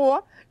så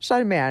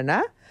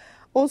charmerende,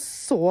 og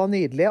så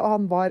nydelig, og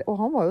han var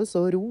jo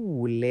så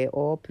rolig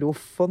og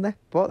proff og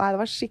nedpå. Nei,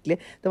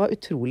 det var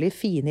utrolig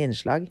fine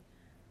innslag.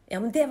 Ja,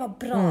 men det var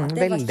bra.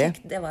 Det var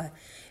kjekt.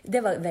 Det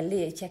var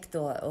veldig kjekt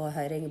å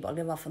høre, Ingeborg.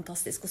 Det var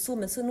fantastisk.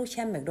 Men så nå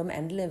kommer jeg da med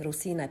endelig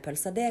rosina i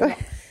pølsa. Det var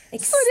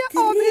ekstremt. Sorry, jeg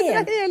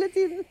avbryter deg hele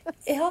tiden.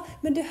 Ja,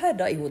 men du hører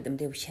da, jo,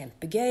 det jo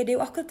kjempegøy. Det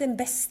jo akkurat den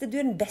beste, du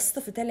den beste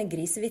å fortelle en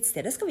grisevits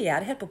til. Det skal vi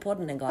gjøre her på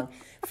podden en gang.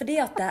 Fordi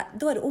at da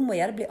det om å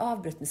gjøre bli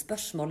avbrutt med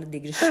spørsmål,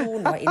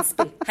 digresjon og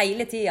innspill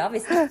hele tiden.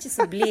 Hvis ikke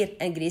så blir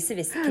en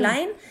grisevits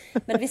klein.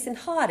 Men hvis en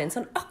har en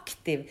sånn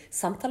aktiv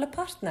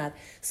samtalepartner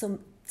som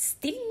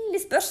stille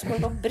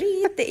spørsmål og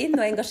bryte inn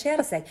og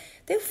engasjere seg.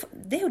 Det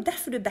jo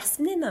derfor du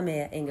bestevenninna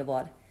mi,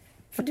 Ingeborg.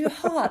 For du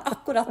har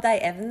akkurat de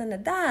evnene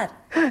der.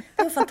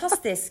 Det jo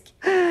fantastisk.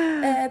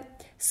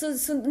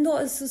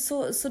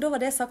 Så da var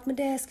det sagt, men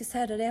det jeg skulle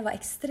si det var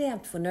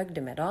ekstremt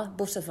fornøyde med da,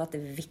 bortsett fra at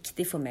det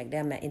viktig for meg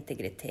det med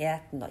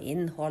integriteten og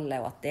innholdet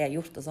og at det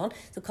gjort og sånn,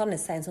 så kan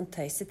jeg si en sånn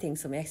tøyseting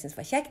som jeg synes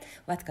var kjekt.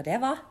 Og vet du hva det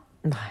var?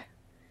 Nei.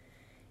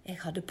 Jeg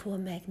hadde på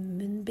meg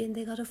munnbind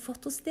jeg hadde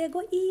fått hos deg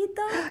og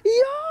Ida.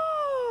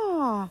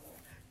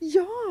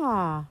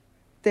 Ja,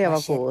 det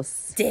var kos.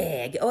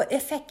 Og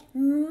jeg fikk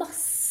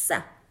masse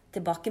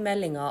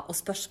tilbakemeldinger og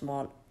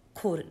spørsmål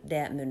hvor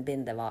det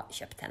munnbindet var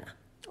kjøpt henne.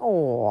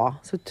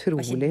 Så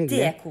utrolig hyggelig. Var ikke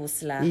det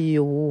koselig?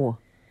 Jo,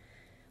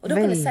 og da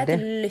kan jeg si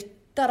til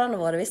lytterne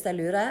våre, hvis de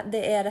lurer,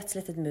 det rett og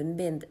slett et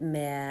munnbind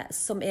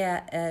som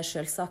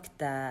selvsagt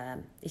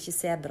ikke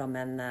zebra,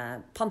 men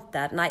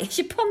panter. Nei,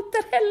 ikke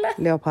panter heller.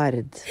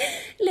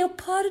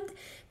 Leopard.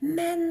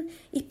 Men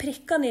i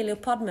prikkene i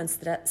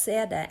leopardmønstret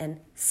så det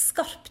en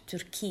skarp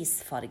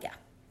turkisfarge.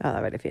 Ja,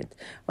 det veldig fint.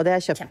 Og det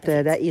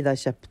det Ida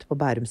kjøpt på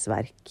Bærums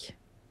Verk.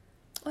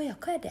 Ja,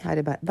 hva det? Her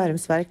i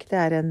Bærums Verk, det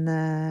en,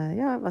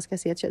 hva skal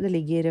jeg si, det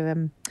ligger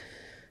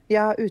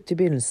ute i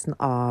begynnelsen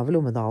av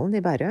Lommedalen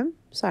i Bærum.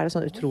 Så det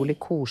sånn utrolig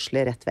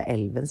koselig, rett ved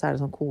elven, så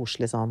det sånn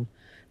koselig sånn,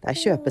 det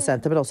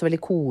kjøpesenter, men også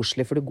veldig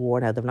koselig, for du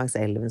går nedover langs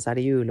elven, så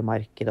det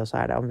julemarked, og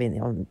så det om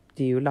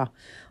jul da.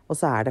 Og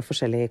så det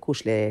forskjellige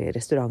koselige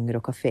restauranter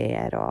og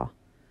kaféer, og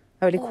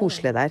det veldig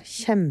koselig der.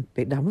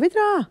 Der må vi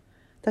dra!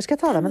 Der skal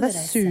jeg ta deg med, det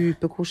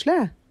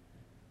superkoselig.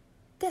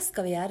 Det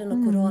skal vi gjøre når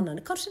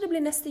koronaen. Kanskje det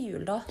blir neste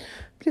jul da?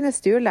 Det blir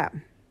neste jul, det.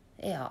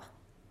 Ja,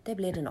 det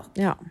blir det nok.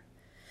 Ja.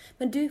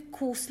 Men du,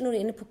 når du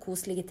inne på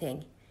koselige ting,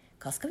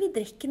 hva skal vi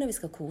drikke når vi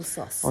skal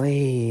kose oss?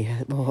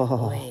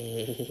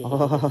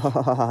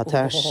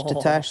 Tørst.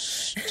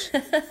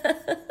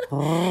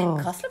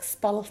 Hva slags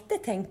spalte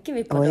tenker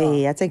vi på da?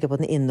 Jeg tenker på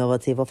den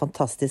innovative og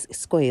fantastisk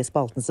skoje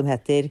spalten som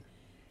heter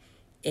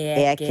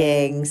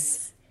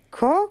Ekings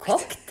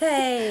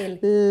Cocktail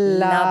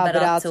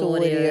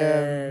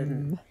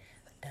Laboratorium.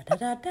 Da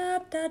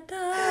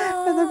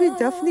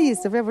begynte jeg å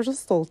fnise, for jeg var så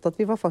stolt at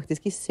vi var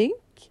faktisk i synk.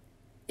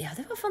 Ja,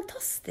 det var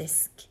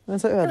fantastisk. Men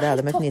så øde jeg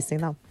det med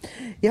fnising da.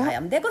 Ja,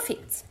 men det går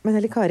fint. Men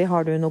Kari,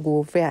 har du noe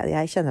god? For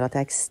jeg kjenner at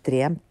jeg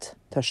ekstremt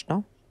tørst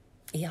nå.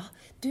 Ja,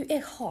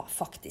 jeg har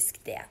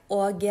faktisk det.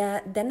 Og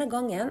denne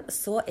gangen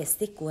så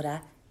stikkordet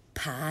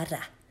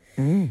pære.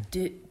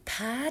 Du,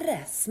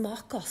 pære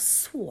smaker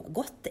så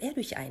godt,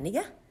 du ikke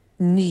enige?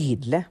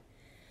 Nydelig.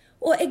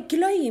 Og jeg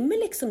glemmer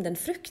liksom den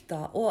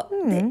frukta, og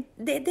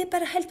det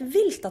bare helt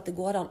vilt at det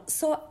går an.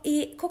 Så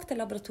i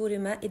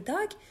cocktail-laboratoriet i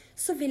dag,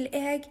 så vil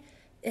jeg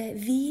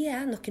vie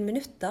noen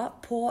minutter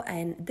på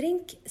en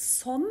drink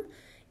som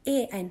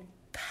en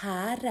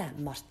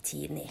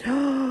pære-martini.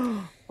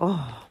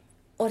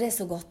 Og det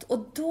så godt.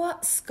 Og da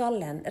skal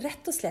en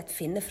rett og slett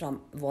finne fram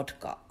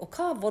vodka. Og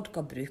hva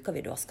vodka bruker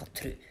vi da, skal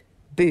tro?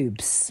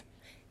 Boobs.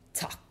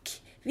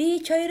 Takk.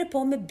 Vi kjører på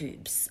med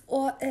boobs,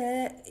 og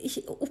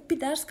oppi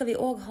der skal vi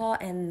også ha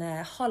en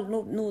halv,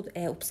 nå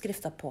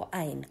oppskriften på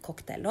en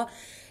cocktail. Da.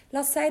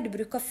 La oss si du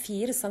bruker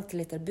 4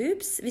 centiliter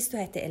boobs. Hvis du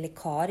heter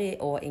Elikari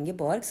og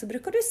Ingeborg, så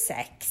bruker du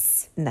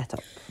 6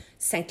 Nettopp.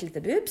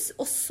 Centiliter boobs.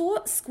 Og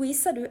så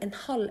squeezer du en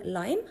halv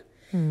lime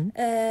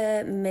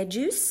med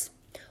juice.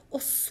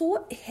 Og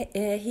så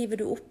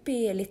hiver du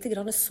oppi litt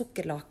grann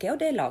sukkerlake, og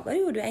det lager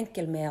jo du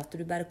enkelt med at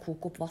du bare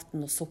koker opp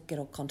vatten og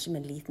sukker, og kanskje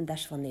med en liten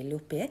dash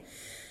vanilje oppi.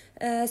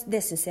 Det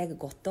synes jeg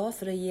godt da,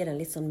 for det gir en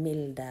litt sånn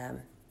mild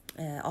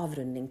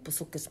avrunding på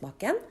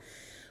sukkersmaken.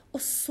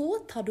 Og så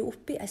tar du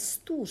oppi en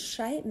stor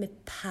skje med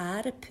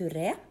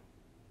pærepuré.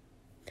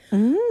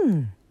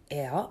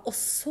 Ja, og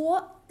så,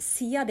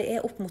 siden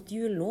det opp mot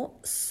jul nå,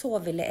 så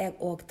ville jeg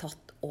også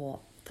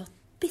tatt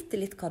bitte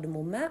litt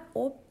kardemomme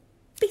og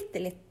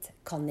bitte litt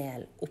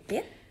kanel oppi.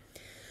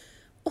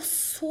 Og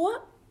så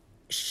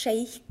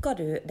shaker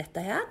du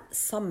dette her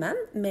sammen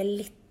med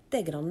litt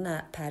grann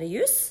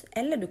pærejus,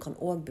 eller du kan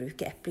også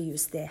bruke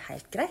eplejus, det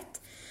helt greit.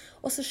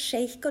 Og så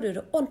shaker du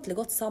det ordentlig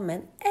godt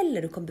sammen,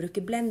 eller du kan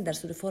bruke blender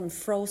så du får en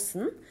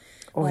frozen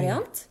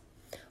variant.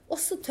 Og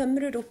så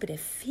tømmer du det opp i det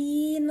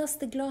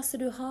fineste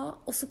glaset du har,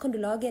 og så kan du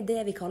lage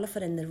det vi kaller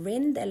for en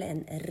rind, eller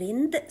en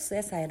rind, så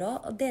jeg sier da,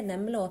 og det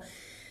nemlig å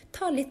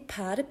ta litt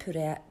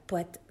pærepuré på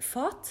et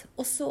fat,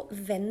 og så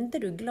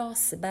vender du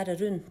glaset bare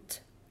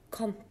rundt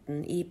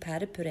kanten i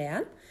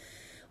pærepureen,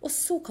 og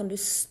så kan du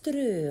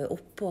strø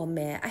oppå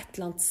med et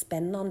eller annet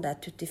spennende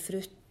tutti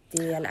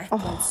frutti, eller et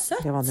eller annet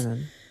søtt. Det var det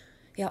munnen.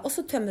 Ja, og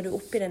så tømmer du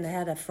oppi denne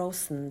her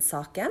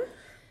frozen-saken,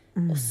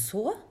 og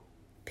så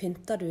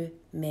pynter du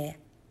med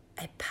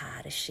en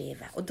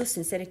pæreskive. Og da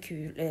synes jeg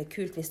det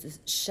kult hvis du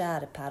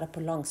skjærer pæra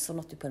på langs, sånn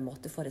at du på en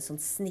måte får et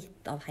sånt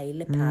snitt av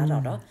hele pæra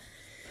da.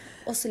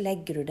 Og så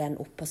legger du den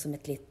oppå som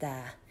et lite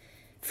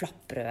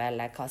flappbrød,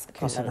 eller hva jeg skal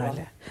kalle det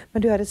da.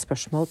 Men du har et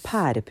spørsmål.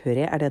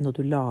 Pærepuré, det noe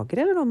du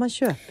lager, eller noe man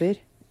kjøper?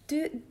 Du,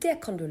 det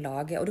kan du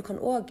lage, og du kan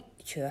også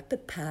kjøpe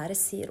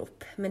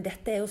pæresirup. Men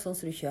dette jo sånn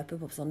som du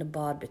kjøper på sånne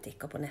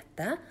barbutikker på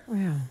nettet.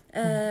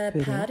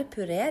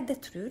 Pærepuré, det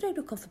tror jeg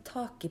du kan få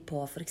tak i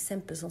på for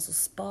eksempel sånn som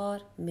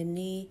Spar,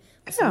 Meny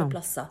og sånne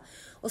plasser.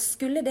 Og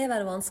skulle det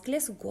være vanskelig,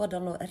 så går det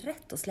an å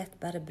rett og slett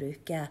bare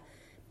bruke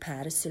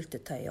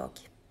pæresyltetøy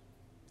også.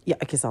 Ja,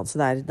 ikke sant? Så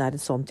det er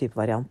en sånn type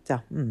variant, ja.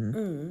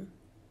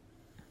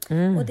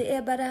 Og det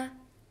bare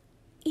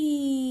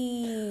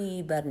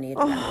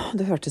nydelig.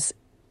 Det hørtes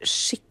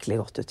skikkelig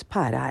godt ut.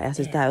 Pære her. Jeg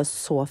synes det jo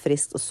så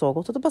friskt og så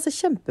godt, og det passer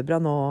kjempebra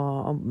nå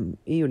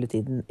i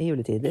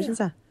juletider,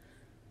 synes jeg.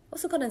 Og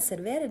så kan den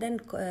servere den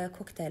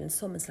cocktailen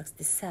som en slags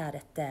dessert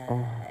etter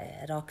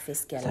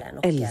rakfisk eller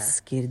noe. Jeg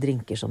elsker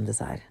drinker som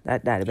dessert. Det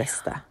det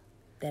beste.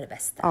 Det det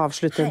beste.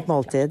 Avslutte et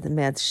måltid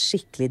med et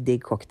skikkelig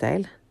digg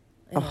cocktail.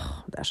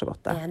 Det så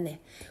godt det. Enig.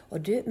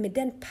 Og du, med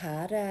den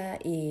pære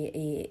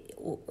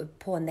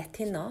på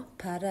netthinna,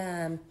 pære...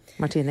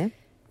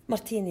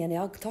 Martinien,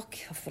 ja, takk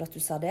for at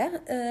du sa det.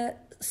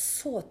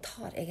 Så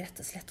tar jeg rett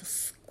og slett og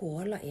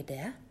skåler i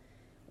det.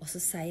 Og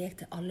så sier jeg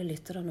til alle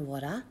lytterne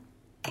våre...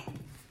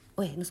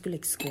 Oi, nå skulle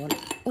jeg skåle.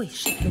 Oi,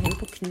 shit, nå holder jeg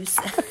på å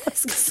knuse. Jeg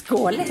skal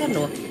skåle her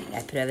nå.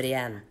 Jeg prøver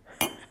igjen.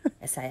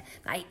 Jeg sier,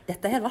 nei,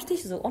 dette her var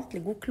ikke så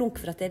ordentlig god klunk,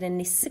 for at det en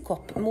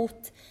nissekopp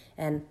mot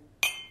en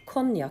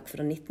konjak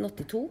fra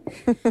 1982.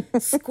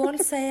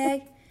 Skål, sier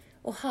jeg.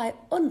 Og ha en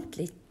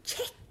ordentlig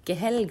kjekk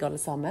helg alle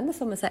sammen. Og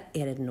så må jeg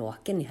si, det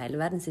noen i hele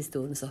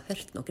verdenshistorien som har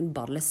hørt noen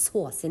barle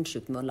så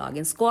sinnssykt med å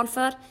lage en skål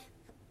før?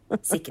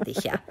 Sikkert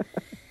ikke.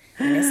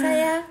 Men jeg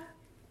sier,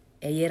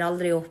 jeg gir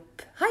aldri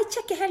opp. Ha en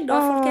kjekke helg da,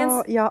 folkens.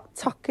 Ja,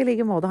 takk i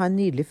like måte. Ha en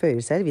nydelig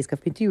førjulshelg. Vi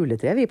skal pynte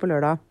juletre, vi på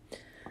lørdag.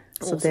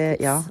 Så det,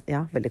 ja,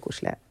 veldig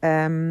koselig.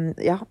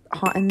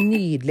 Ha en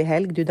nydelig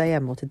helg. Du der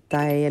hjemme og til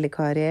deg,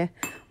 Elikari.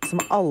 Så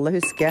må alle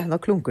huske, nå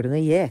klunker du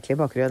noe jæklig i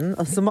bakgrunnen.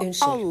 Og så må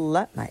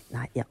alle...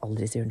 Nei, jeg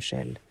aldri sier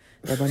unnskyld.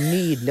 Det var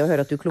nydelig å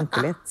høre at du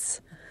klunker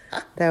litt.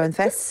 Det jo en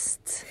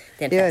fest.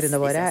 I ørene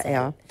våre,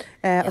 ja.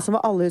 Og så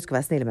må alle huske å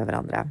være snille med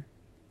hverandre.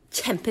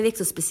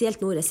 Kjempeviktig, og spesielt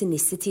nå i disse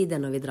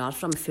nissetider når vi drar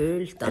frem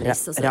fullt av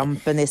nisser.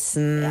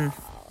 Rampenissen. Ja.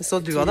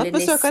 Så du hadde hatt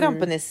besøk av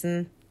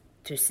rampenissen.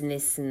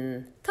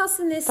 Tussenissen,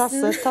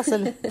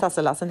 tassenissen,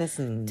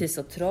 Tasselasenissen,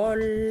 tuss og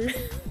troll,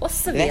 og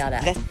så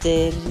videre.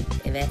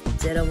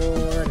 Vetter og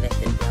vår,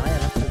 vetter. Ja, jeg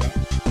vet det.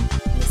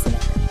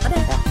 Nissevetter. Ha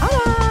det. Ha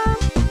det.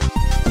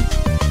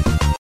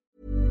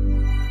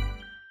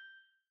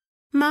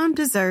 Mom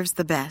Mom deserves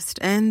the best,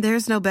 and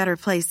there's no better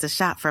place to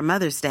shop for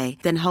Mother's Day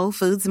than Whole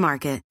Foods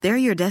Market. They're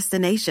your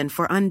destination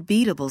for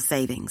unbeatable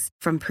savings,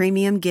 from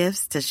premium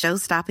gifts to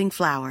show-stopping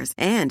flowers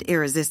and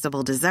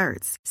irresistible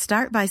desserts.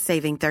 Start by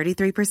saving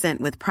 33%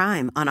 with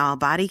Prime on all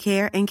body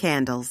care and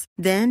candles.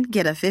 Then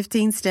get a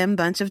 15-stem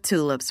bunch of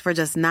tulips for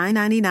just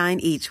 $9.99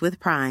 each with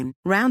Prime.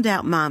 Round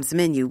out Mom's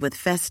menu with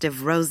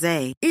festive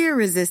rosé,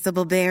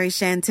 irresistible berry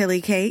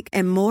chantilly cake,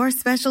 and more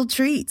special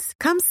treats.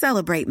 Come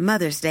celebrate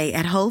Mother's Day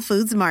at Whole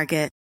Foods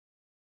Market.